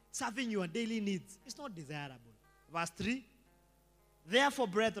serving your daily needs. It's not desirable. Verse 3. Therefore,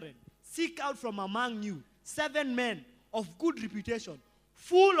 brethren, seek out from among you 7 men of good reputation,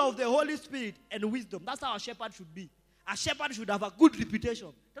 full of the Holy Spirit and wisdom. That's how a shepherd should be. A shepherd should have a good reputation.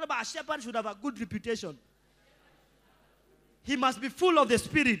 Tell about a shepherd should have a good reputation. He must be full of the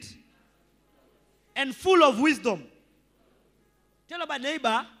Spirit and full of wisdom. Tell about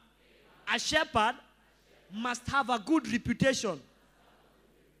neighbor, a shepherd must have a good reputation,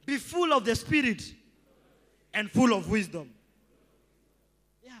 be full of the Spirit and full of wisdom.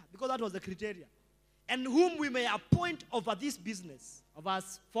 Yeah, because that was the criteria. And whom we may appoint over this business.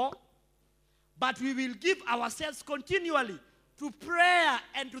 Verse 4. But we will give ourselves continually to prayer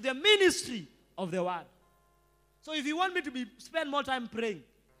and to the ministry of the word. So if you want me to spend more time praying,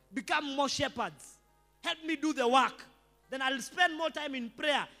 become more shepherds, help me do the work, then I'll spend more time in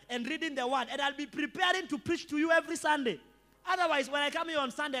prayer and reading the word, and I'll be preparing to preach to you every Sunday. Otherwise, when I come here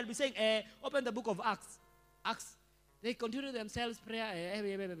on Sunday, I'll be saying, open the book of Acts. Acts. They continue themselves prayer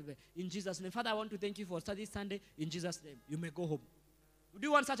in Jesus' name. Father, I want to thank you for study Sunday in Jesus' name. You may go home. Do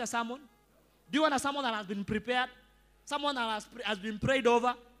you want such a sermon? Do you want a sermon that has been prepared? Someone that has been prayed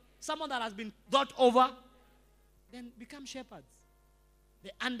over? Someone that has been thought over? Then become shepherds.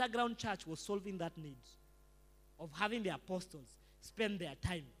 The underground church was solving that need of having the apostles spend their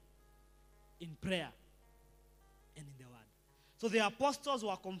time in prayer and in the word. So the apostles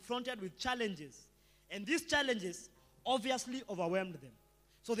were confronted with challenges, and these challenges obviously overwhelmed them.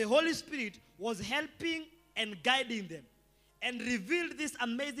 So the Holy Spirit was helping and guiding them and revealed this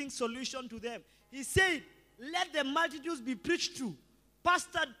amazing solution to them. He said, let the multitudes be preached to,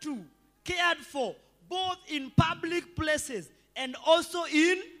 pastored to, cared for, both in public places and also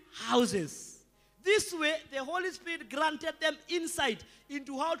in houses. This way, the Holy Spirit granted them insight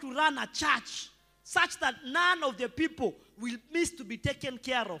into how to run a church such that none of the people will miss to be taken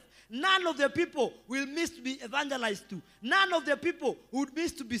care of. None of the people will miss to be evangelized to. None of the people would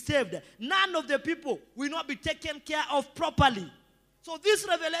miss to be saved. None of the people will not be taken care of properly. So this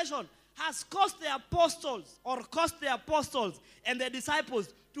revelation has caused the apostles and the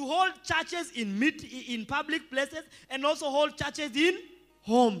disciples to hold churches in public places and also hold churches in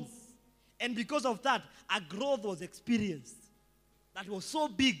homes. And because of that, a growth was experienced that was so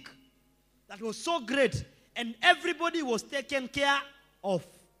big, that was so great, and everybody was taken care of.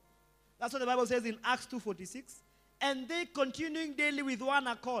 That's what the Bible says in Acts 2:46. And they continuing daily with one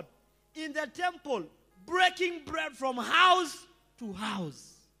accord in the temple, breaking bread from house to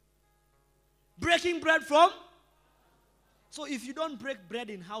house. Breaking bread from? So if you don't break bread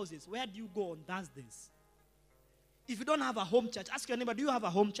in houses, where do you go on Thursdays? If you don't have a home church, ask your neighbor, do you have a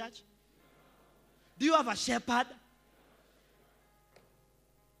home church? Do you have a shepherd?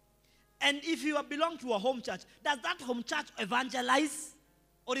 And if you belong to a home church, does that home church evangelize?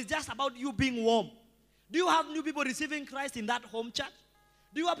 Or is it just about you being warm? Do you have new people receiving Christ in that home church?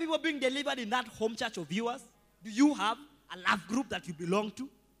 Do you have people being delivered in that home church of yours? Do you have a love group that you belong to?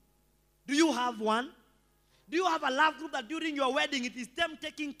 Do you have one? Do you have a love group that during your wedding, it is them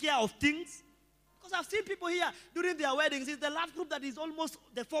taking care of things? Because I've seen people here during their weddings, it's the love group that is almost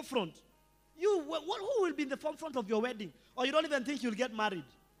the forefront. Who will be in the forefront of your wedding? Or you don't even think you'll get married?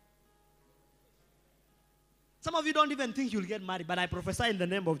 Some of you don't even think you'll get married, but I prophesy in the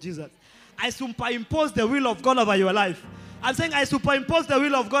name of Jesus. I superimpose the will of God over your life. I'm saying I superimpose the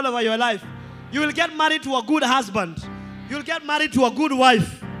will of God over your life. You will get married to a good husband. You'll get married to a good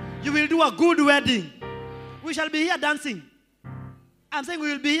wife. You will do a good wedding. We shall be here dancing. I'm saying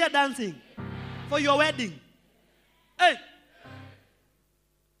we will be here dancing for your wedding. Hey.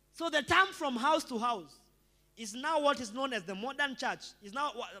 So the term from house to house is now what is known as the modern church.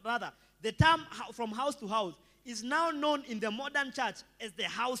 The term from house to house is now known in the modern church as the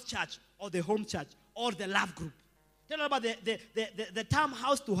house church or the home church or the love group. Tell me about the term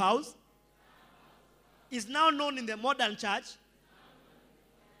house to house is now known in the modern church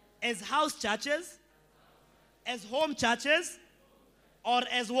as house churches, as home churches, or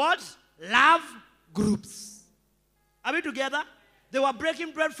as what? Love groups. Are we together? They were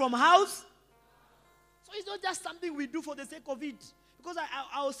breaking bread from house. So it's not just something we do for the sake of it. Because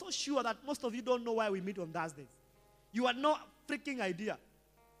I was so sure that most of you don't know why we meet on Thursdays. You had no freaking idea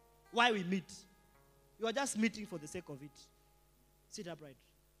why we meet. You are just meeting for the sake of it. Sit upright.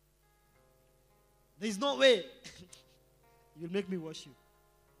 There is no way you'll make me worship.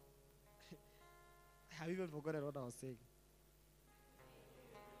 I have even forgotten what I was saying.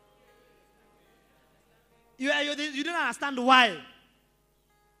 You didn't understand why.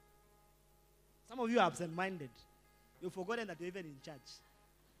 Some of you are absent-minded. You've forgotten that you're even in church.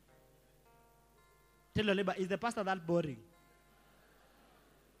 Tell your neighbor, is the pastor that boring?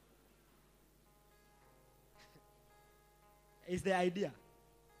 Is the idea?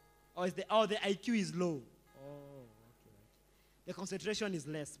 Or is the IQ is low? Oh, okay. The concentration is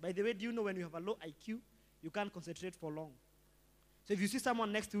less. By the way, do you know when you have a low IQ, you can't concentrate for long? So if you see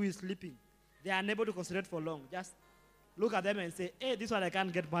someone next to you is sleeping, they are unable to concentrate for long. Just look at them and say, hey, this one I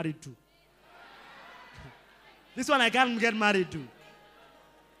can't get married to. This one I can't get married to.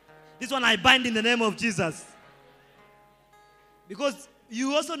 This one I bind in the name of Jesus. Because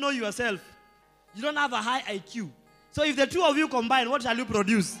you also know yourself. You don't have a high IQ. So if the two of you combine, what shall you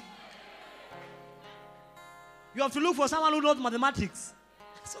produce? You have to look for someone who knows mathematics.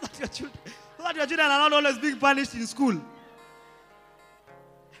 So that your children are not always being punished in school.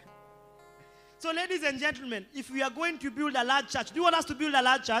 So ladies and gentlemen, if we are going to build a large church, do you want us to build a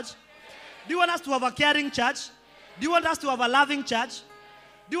large church? Do you want us to have a caring church? Do you want us to have a loving church?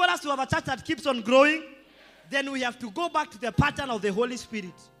 Do you want us to have a church that keeps on growing? Then we have to go back to the pattern of the Holy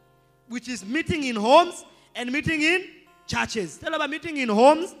Spirit, which is meeting in homes and meeting in churches. Tell about meeting in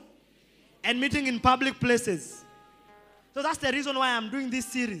homes and meeting in public places. So that's the reason why I'm doing this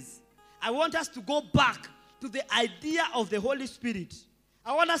series. I want us to go back to the idea of the Holy Spirit.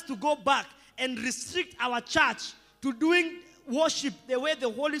 I want us to go back and restrict our church to doing worship the way the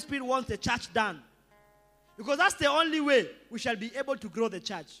Holy Spirit wants the church done. Because that's the only way we shall be able to grow the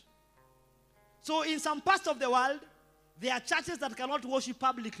church. So in some parts of the world, there are churches that cannot worship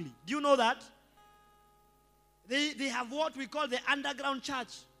publicly. Do you know that? They have what we call the underground church.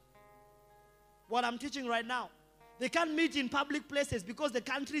 What I'm teaching right now. They can't meet in public places because the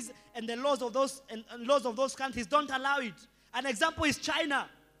countries and the laws of those countries don't allow it. An example is China.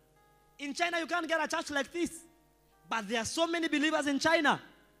 In China, you can't get a church like this. But there are so many believers in China.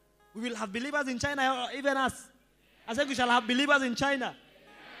 We will have believers in China, even us. I said we shall have believers in China.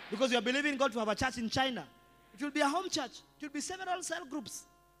 Because we are believing God to have a church in China. It will be a home church. It will be several cell groups,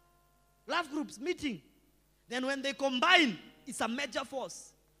 love groups, meeting. Then when they combine, it's a major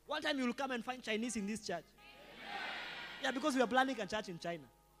force. One time you will come and find Chinese in this church. Yeah, because we are planning a church in China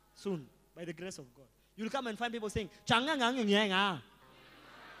soon, by the grace of God. You'll come and find people saying, Changa nga nga nga nga.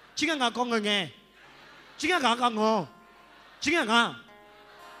 Chinga nga kong nga. Chinga nga nga nga. Chinga nga.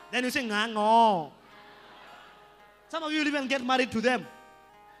 Then you say, nga nga. Some of you will even get married to them.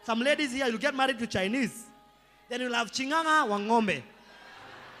 Some ladies here, you'll get married to Chinese. Then you'll have chinga nga wangombe.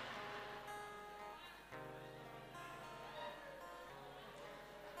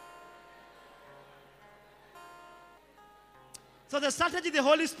 So the strategy the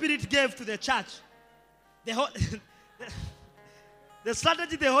Holy Spirit gave to the church, the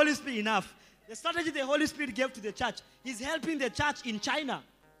strategy the Holy Spirit, the strategy the Holy Spirit gave to the church is helping the church in China.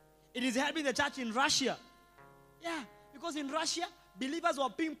 It is helping the church in Russia. Yeah, because in Russia, believers were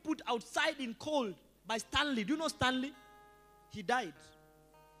being put outside in cold by Stanley. Do you know Stanley? He died.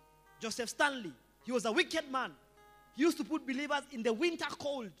 Joseph Stanley. He was a wicked man. He used to put believers in the winter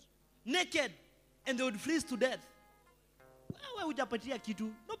cold, naked, and they would freeze to death. Wewe hujapatia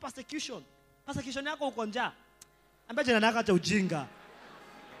kitu. No persecution. Persecution yako uko njaa. Ambia jina lako acha ujinga.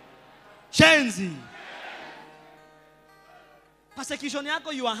 Shenzi. Persecution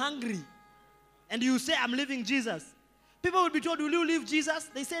yako, you are hungry. And you say, I'm leaving Jesus. People will be told, will you leave Jesus?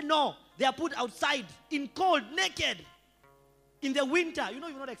 They say no. They are put outside in cold, naked. In the winter. You know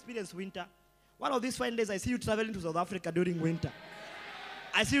you've not experienced winter. One of these fine days, I see you traveling to South Africa during winter.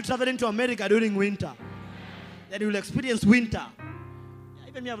 I see you traveling to America during winter. Then you will experience winter. Yeah,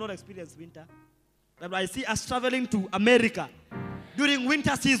 even me, I have not experienced winter. But I see us traveling to America during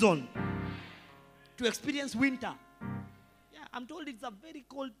winter season to experience winter. Yeah, I'm told it's a very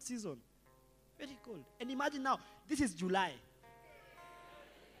cold season. Very cold. And imagine now, this is July.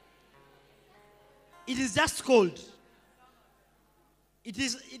 It is just cold.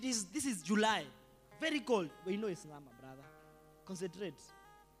 This is July. Very cold. But you know it's summer, brother. Concentrate.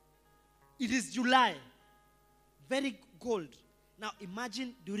 It is July. Very cold. Now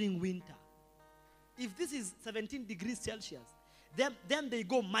imagine during winter. If this is 17 degrees Celsius, then they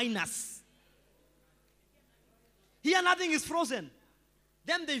go minus. Here nothing is frozen.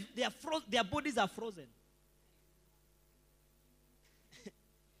 Then their bodies are frozen.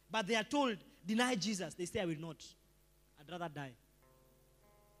 But they are told, deny Jesus. They say, I will not. I'd rather die.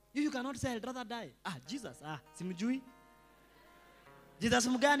 You cannot say, I'd rather die. Jesus. Simujui. Jesus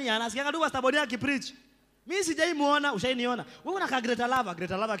mgani anasikia tu pastor Boni akipreach. Mimi sijai muona, ushainiona. Wewe unaka Greater Lava.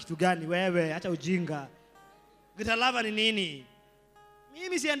 Greater Lava kitu gani wewe? Acha ujinga. Greater Lava ni nini?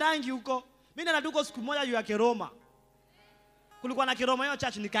 Mimi siendangi huko. Mimi nenda tuko siku moja juu ya Keroma. Kulikuwa na Keroma hiyo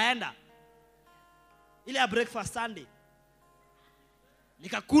church nikaenda. Ile ya breakfast Sunday.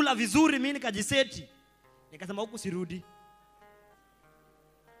 Nikakula vizuri mimi nikajiseti. Nikasema huku sirudi.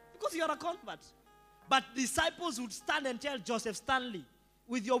 Because you are a convert. But disciples would stand and tell Joseph Stanley,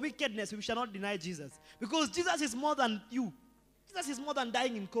 with your wickedness, we shall not deny Jesus. Because Jesus is more than you. Jesus is more than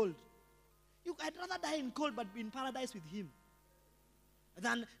dying in cold. I'd rather die in cold but be in paradise with him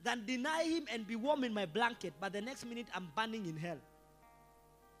than deny him and be warm in my blanket, but the next minute I'm burning in hell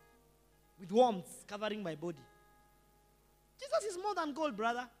with worms covering my body. Jesus is more than gold,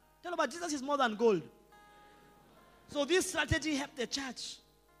 brother. Tell about Jesus is more than gold. So this strategy helped the church.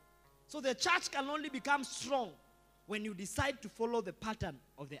 So the church can only become strong when you decide to follow the pattern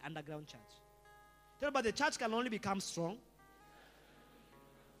of the underground church. Tell about the church can only become strong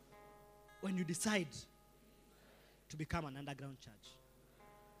when you decide to become an underground church.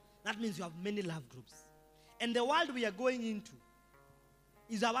 That means you have many love groups. And the world we are going into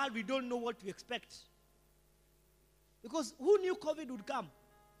is a world we don't know what to expect. Because who knew COVID would come?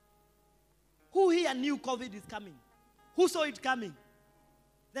 Who here knew COVID is coming? Who saw it coming?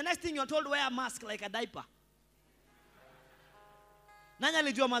 The next thing you're told, wear a mask like a diaper. Nani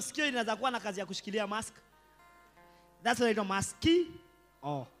alijua maskio inaweza kuwa na kazi ya kushikilia mask? That's why it's maski.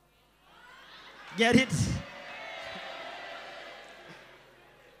 Oh. Get it?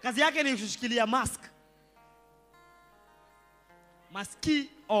 Kazi yake ni kushikilia mask. Maski.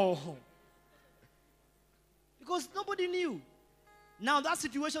 Oh. Because nobody knew. Now that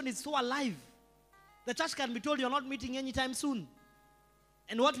situation is so alive. The church can be told you're not meeting anytime soon.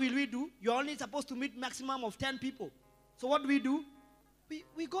 And what will we do? You're only supposed to meet maximum of 10 people. So what do?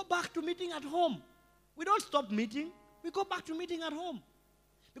 We go back to meeting at home. We don't stop meeting. We go back to meeting at home.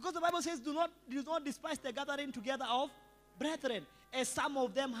 Because the Bible says, do not despise the gathering together of brethren, as some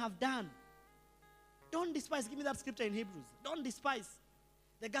of them have done. Don't despise. Give me that scripture in Hebrews. Don't despise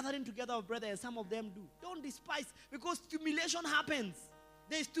the gathering together of brethren, as some of them do. Don't despise, because stimulation happens.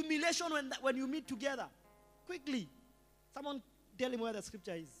 There is stimulation when you meet together. Quickly. Someone tell him where the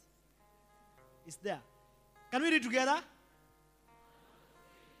scripture is. It's there. Can we read together?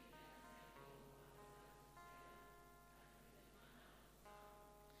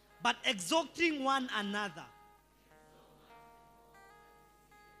 but exhorting one another.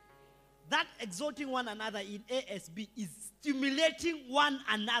 That exhorting one another in ASB is stimulating one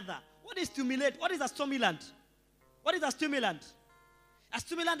another. What is stimulate? What is a stimulant? What is a stimulant? A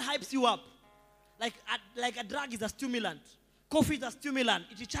stimulant hypes you up. Like a drug is a stimulant. Coffee is a stimulant.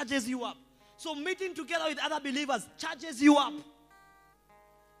 It charges you up. So meeting together with other believers charges you up.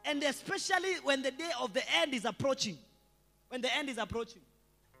 And especially when the day of the end is approaching. When the end is approaching.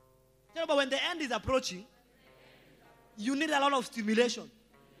 Tell me, when the end is approaching, you need a lot of stimulation.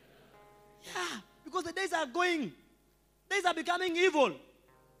 Yeah, because the days are going. Days are becoming evil.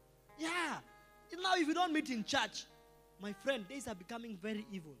 Yeah. Now if you don't meet in church, my friend, days are becoming very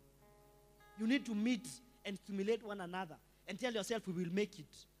evil. You need to meet and stimulate one another and tell yourself, we will make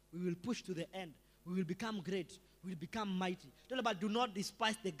it. We will push to the end. We will become great. We will become mighty. Tell about, do not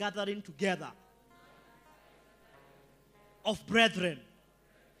despise the gathering together of brethren,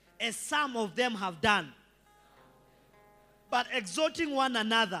 as some of them have done, but exhorting one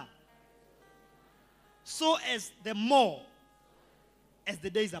another, so as the more as the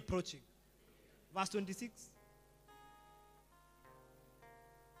day is approaching. Verse 26.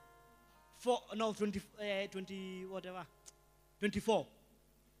 24.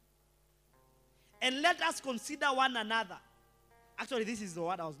 And let us consider one another. Actually, this is the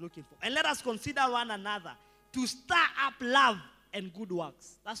word I was looking for. And let us consider one another to stir up love and good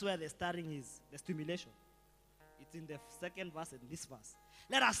works. That's where the stirring is, the stimulation. It's in the second verse and this verse.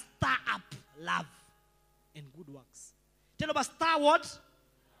 Let us stir up love and good works. Tell about stir what?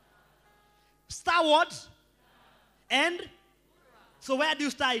 Stir what? And? So where do you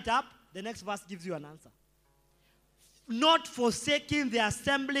stir it up? The next verse gives you an answer. Not forsaking the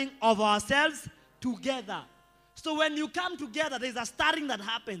assembling of ourselves together. So when you come together, there's a stirring that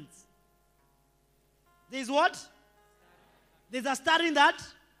happens. There's what? There's a stirring that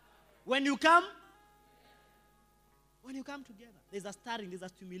when you come together, there's a stirring, there's a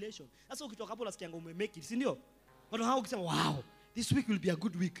stimulation. That's why ukitoka hapo unasikia ngome make it, si ndio? But how ukisema, wow, this week will be a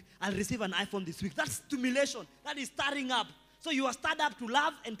good week. I'll receive an iPhone this week. That's stimulation. That is stirring up. So you are stirred up to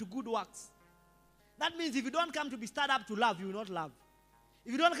love and to good works. That means if you don't come to be stirred up to love, you will not love.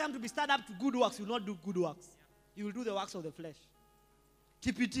 If you don't come to be stirred up to good works, you will not do good works. You will do the works of the flesh.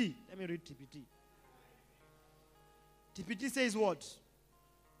 TPT. Let me read TPT. TPT says what?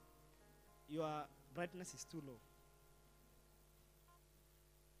 Your brightness is too low.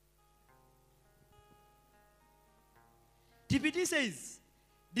 TPT says,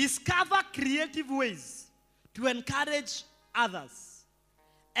 discover creative ways to encourage others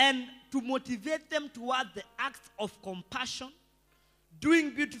and to motivate them toward the acts of compassion, doing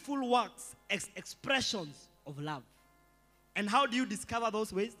beautiful works as expressions of love. And how do you discover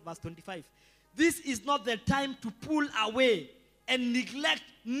those ways? Verse 25. This is not the time to pull away and neglect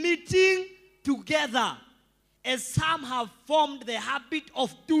meeting together, as some have formed the habit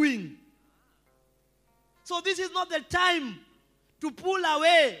of doing. So this is not the time to pull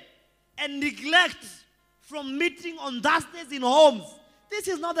away and neglect from meeting on Thursdays in homes. This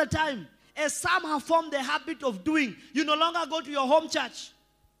is not the time, as some have formed the habit of doing. You no longer go to your home church.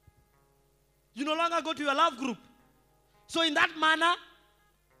 You no longer go to your love group. So in that manner,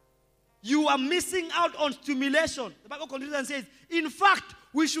 you are missing out on stimulation. The Bible continues and says, in fact,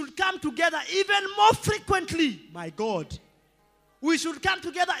 we should come together even more frequently. My God. We should come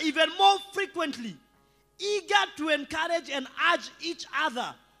together even more frequently, eager to encourage and urge each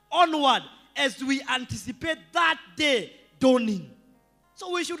other onward as we anticipate that day dawning.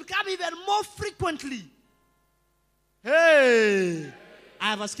 So we should come even more frequently. Hey! I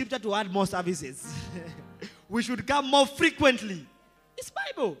have a scripture to add more services. We should come more frequently. It's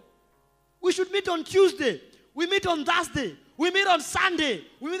Bible. We should meet on Tuesday. We meet on Thursday. We meet on Sunday.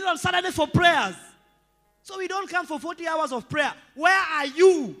 We meet on Saturday for prayers. So we don't come for 40 hours of prayer. Where are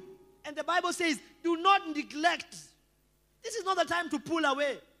you? And the Bible says, do not neglect. This is not the time to pull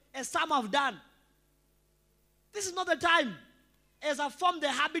away, as some have done. This is not the time, as I formed the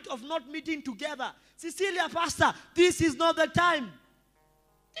habit of not meeting together. Cecilia, Pastor, this is not the time.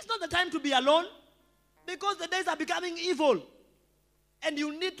 It's not the time to be alone, because the days are becoming evil. And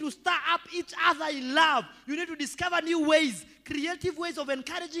you need to stir up each other in love. You need to discover new ways, creative ways of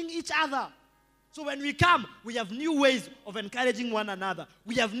encouraging each other. So when we come, we have new ways of encouraging one another.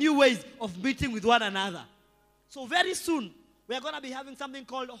 We have new ways of meeting with one another. So very soon, we are going to be having something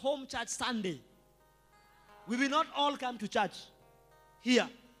called Home Church Sunday. We will not all come to church here.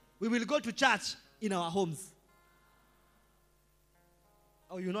 We will go to church in our homes.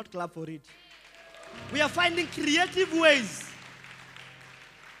 Oh, you will not clap for it. We are finding creative ways.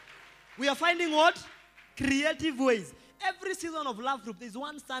 We are finding what? Creative ways. every season of love group, there's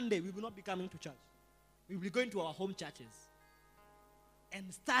one Sunday we will not be coming to church. We will be going to our home churches and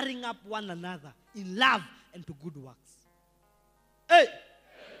stirring up one another in love and to good works. Hey!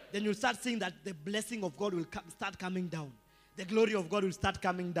 Then you'll start seeing that the blessing of God will start coming down. The glory of God will start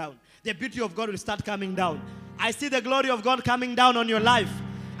coming down. The beauty of God will start coming down. I see the glory of God coming down on your life.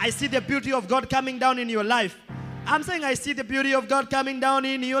 I see the beauty of God coming down in your life. I'm saying I see the beauty of God coming down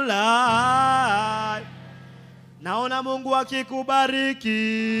in your life. Naona Mungu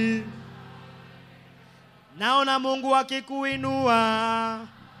akikubariki. Naona Mungu akikuinua.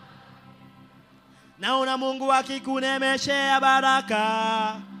 Naona Mungu akikunemeshea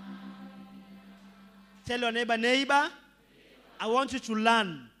baraka. Tell your neighbor, I want you to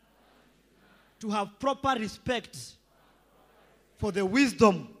learn to have proper respect for the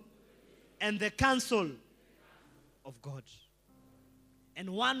wisdom and the counsel of God. And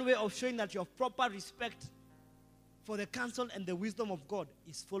one way of showing that you have proper respect for the counsel and the wisdom of God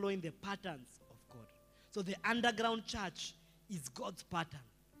is following the patterns of God. So the underground church is God's pattern.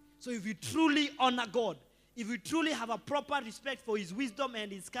 So if you truly honor God, if we truly have a proper respect for his wisdom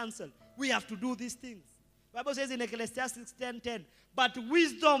and his counsel, we have to do these things. The Bible says in Ecclesiastes 10:10, but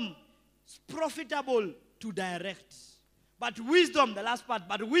wisdom is profitable to direct. But wisdom, the last part,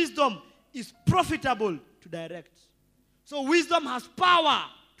 but wisdom is profitable to direct. So wisdom has power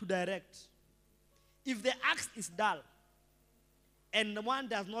to direct. If the axe is dull and one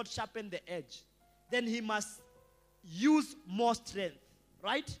does not sharpen the edge, then he must use more strength,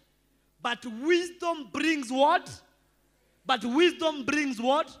 right? But wisdom brings what? But wisdom brings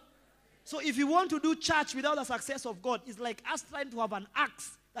what? So if you want to do church without the success of God, it's like us trying to have an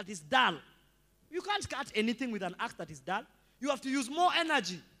axe that is dull. You can't cut anything with an axe that is dull. You have to use more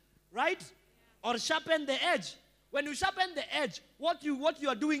energy, right? Or sharpen the edge. When you sharpen the edge, what you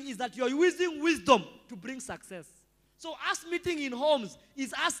are doing is that you are using wisdom to bring success. So us meeting in homes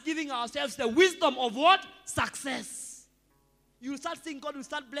is us giving ourselves the wisdom of what? Success. You will start seeing God will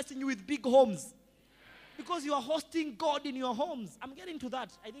start blessing you with big homes. Because you are hosting God in your homes. I'm getting to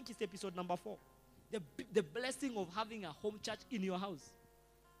that. I think it's episode number 4. The blessing of having a home church in your house.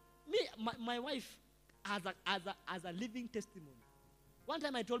 My wife as a living testimony. One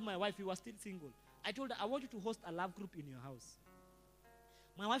time I told my wife, we were still single. I told her, I want you to host a love group in your house.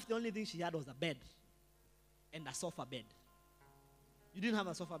 My wife, the only thing she had was a bed and a sofa bed. You didn't have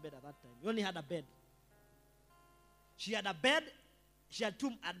a sofa bed at that time. You only had a bed. She had a bed. She had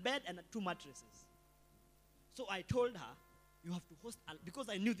a bed and 2 mattresses. So I told her, you have to host, because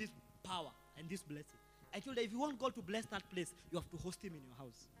I knew this power and this blessing. I told her, if you want God to bless that place, you have to host him in your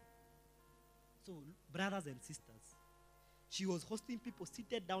house. So, brothers and sisters, she was hosting people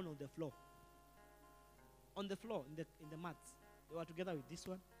seated down on the floor. On the floor, in the mats. They were together with this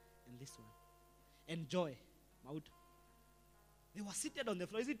one and this one. And Joy, Maut. They were seated on the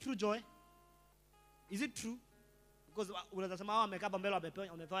floor. Is it true, Joy? Is it true? Because unasema wamekaa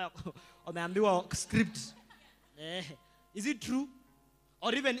mbele wameambiwa script. Is it true?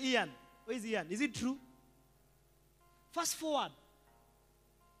 Or even Ian. Where is Ian? Is it true? Fast forward.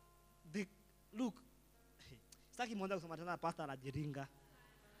 Look. Sitaki mwenda kusema tena pastor anajiringa.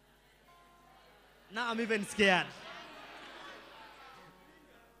 Now I'm even scared.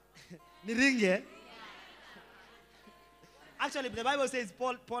 Niringe. Actually, the Bible says,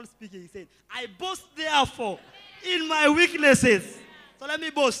 Paul speaking, he said, I boast therefore in my weaknesses. So let me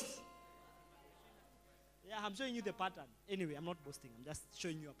boast. Yeah, I'm showing you the pattern. Anyway, I'm not boasting. I'm just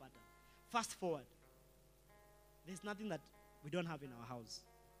showing you a pattern. Fast forward. There's nothing that we don't have in our house.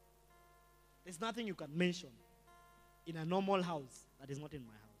 There's nothing you can mention in a normal house that is not in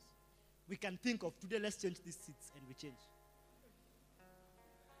my house. We can think of, today let's change these seats, and we change.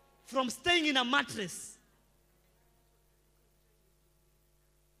 From staying in a mattress.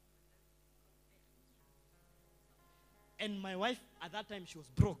 And my wife, at that time, she was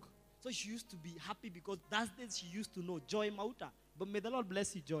broke. So she used to be happy because that's the she used to know Joy Mauta. But may the Lord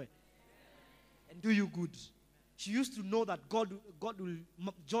bless you, Joy. And do you good. She used to know that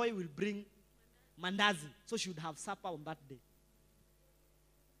Joy will bring mandazi. So she would have supper on that day.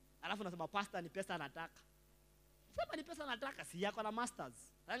 Alafu nasema pastor ni pesa anataka. Sema ni pesa anataka, si yako na masters.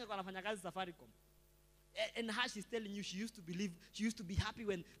 Rangi kwa anafanya kazi Safaricom. And her she's telling you she used to be happy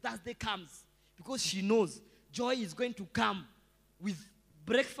when Thursday comes. Because she knows Joy is going to come with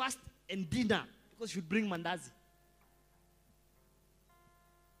breakfast and dinner. Because she would bring mandazi.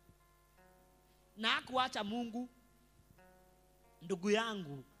 Na kuacha Mungu, ndugu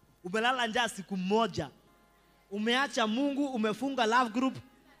yangu, umelala njaa siku moja. Umeacha Mungu, umefunga love group,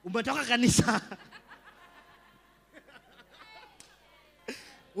 umetoka kanisa.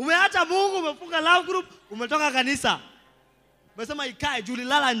 Umeacha Mungu, umefunga love group, umetoka kanisa. Umesema ikae juu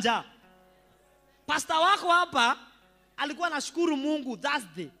ulilala njaa. Pastor wako hapa alikuwa anashukuru Mungu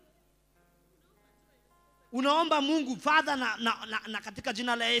Thursday. Unaomba Mungu Father na katika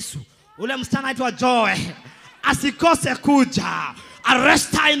jina la Yesu. Ule msichana aitwa Joy asikose kuja.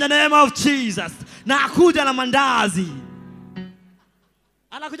 Arrest her in the name of Jesus. Na akuja na mandazi.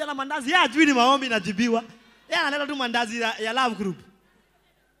 Anakuja na mandazi. Yeye ajui ni maombi inajibiwa. Yeye analeta tu mandazi ya love group.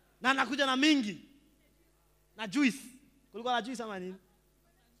 Na anakuja na mingi. Na juice. Kulikuwa na juice ama nini?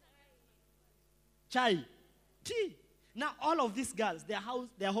 Chai. Tea. Now all of these girls,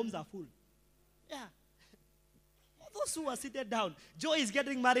 their homes are full. Yeah. All those who are seated down. Joy is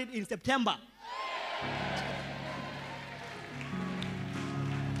getting married in September.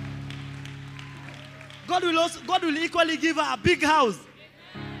 God will equally give her a big house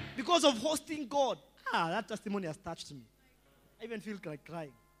because of hosting God. That testimony has touched me. I even feel like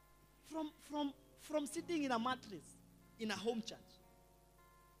crying. From sitting in a mattress in a home church.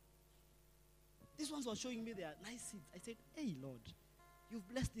 These ones were showing me their nice seeds. I said, hey, Lord, you've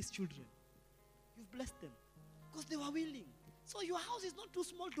blessed these children. You've blessed them because they were willing. So your house is not too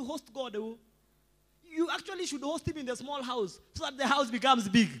small to host God. You actually should host him in the small house so that the house becomes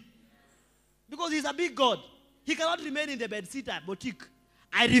big. Because he's a big God. He cannot remain in the bedsitter boutique.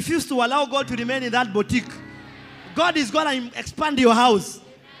 I refuse to allow God to remain in that boutique. God is going to expand your house.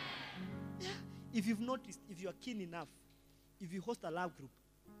 Yeah. If you've noticed, if you are keen enough, if you host a love group,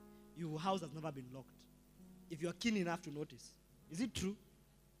 your house has never been locked. If you are keen enough to notice. Is it true?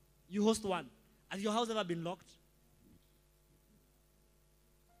 You host one. Has your house ever been locked?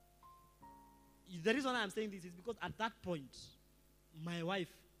 The reason I'm saying this is because at that point, my wife,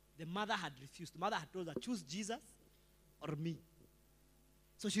 the mother had refused. The mother had told her, choose Jesus or me.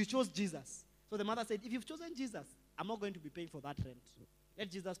 So she chose Jesus. So the mother said, if you've chosen Jesus, I'm not going to be paying for that rent.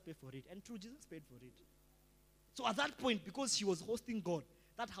 Let Jesus pay for it. And true, Jesus paid for it. So at that point, because she was hosting God,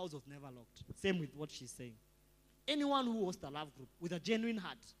 that house was never locked. Same with what she's saying. Anyone who hosts a love group with a genuine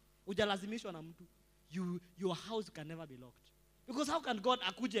heart, hujalazimishwa na mtu, your house can never be locked. Because how can God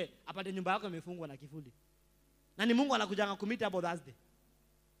akuje apate nyumba yako imefungwa na kifuli? Na ni Mungu anakujanga kumiti hapo Thursday.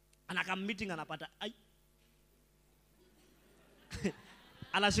 Anakam meeting anapata ai.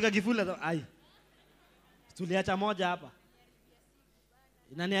 Anashika kifuli ai. Tuliacha moja hapa.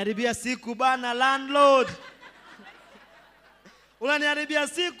 Inaniharibia siku bana landlord. Unaniharibia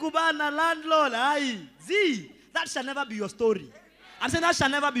siku bana landlord. Ai. That shall never be your story. I'm saying that shall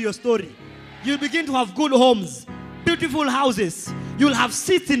never be your story. You'll begin to have good homes, beautiful houses. You'll have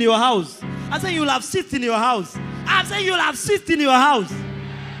seats in your house. I'm saying you'll have seats in your house. I'm saying you'll have seats in your house.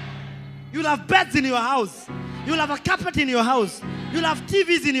 You'll have beds in your house. You'll have a carpet in your house. You'll have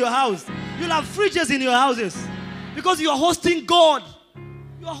TVs in your house. You'll have fridges in your houses. Because you are hosting God.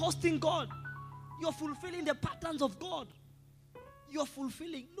 You are hosting God. You are fulfilling the patterns of God. You are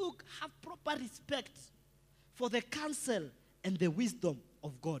fulfilling. Look, have proper respect for the counsel and the wisdom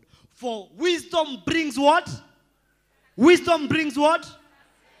of God. For wisdom brings what? Wisdom brings what?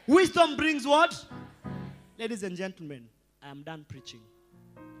 Wisdom brings what? Ladies and gentlemen, I am done preaching.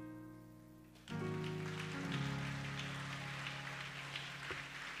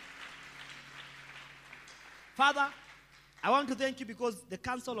 Father, I want to thank you because the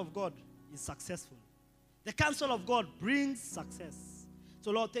counsel of God is successful. The counsel of God brings success.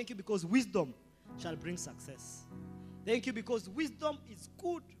 So Lord, thank you because wisdom shall bring success. Thank you because wisdom is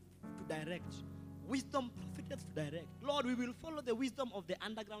good to direct. Wisdom profiteth to direct. Lord, we will follow the wisdom of the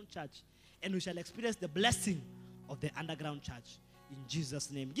underground church and we shall experience the blessing of the underground church. In Jesus'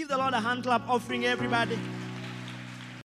 name. Give the Lord a hand clap offering, everybody.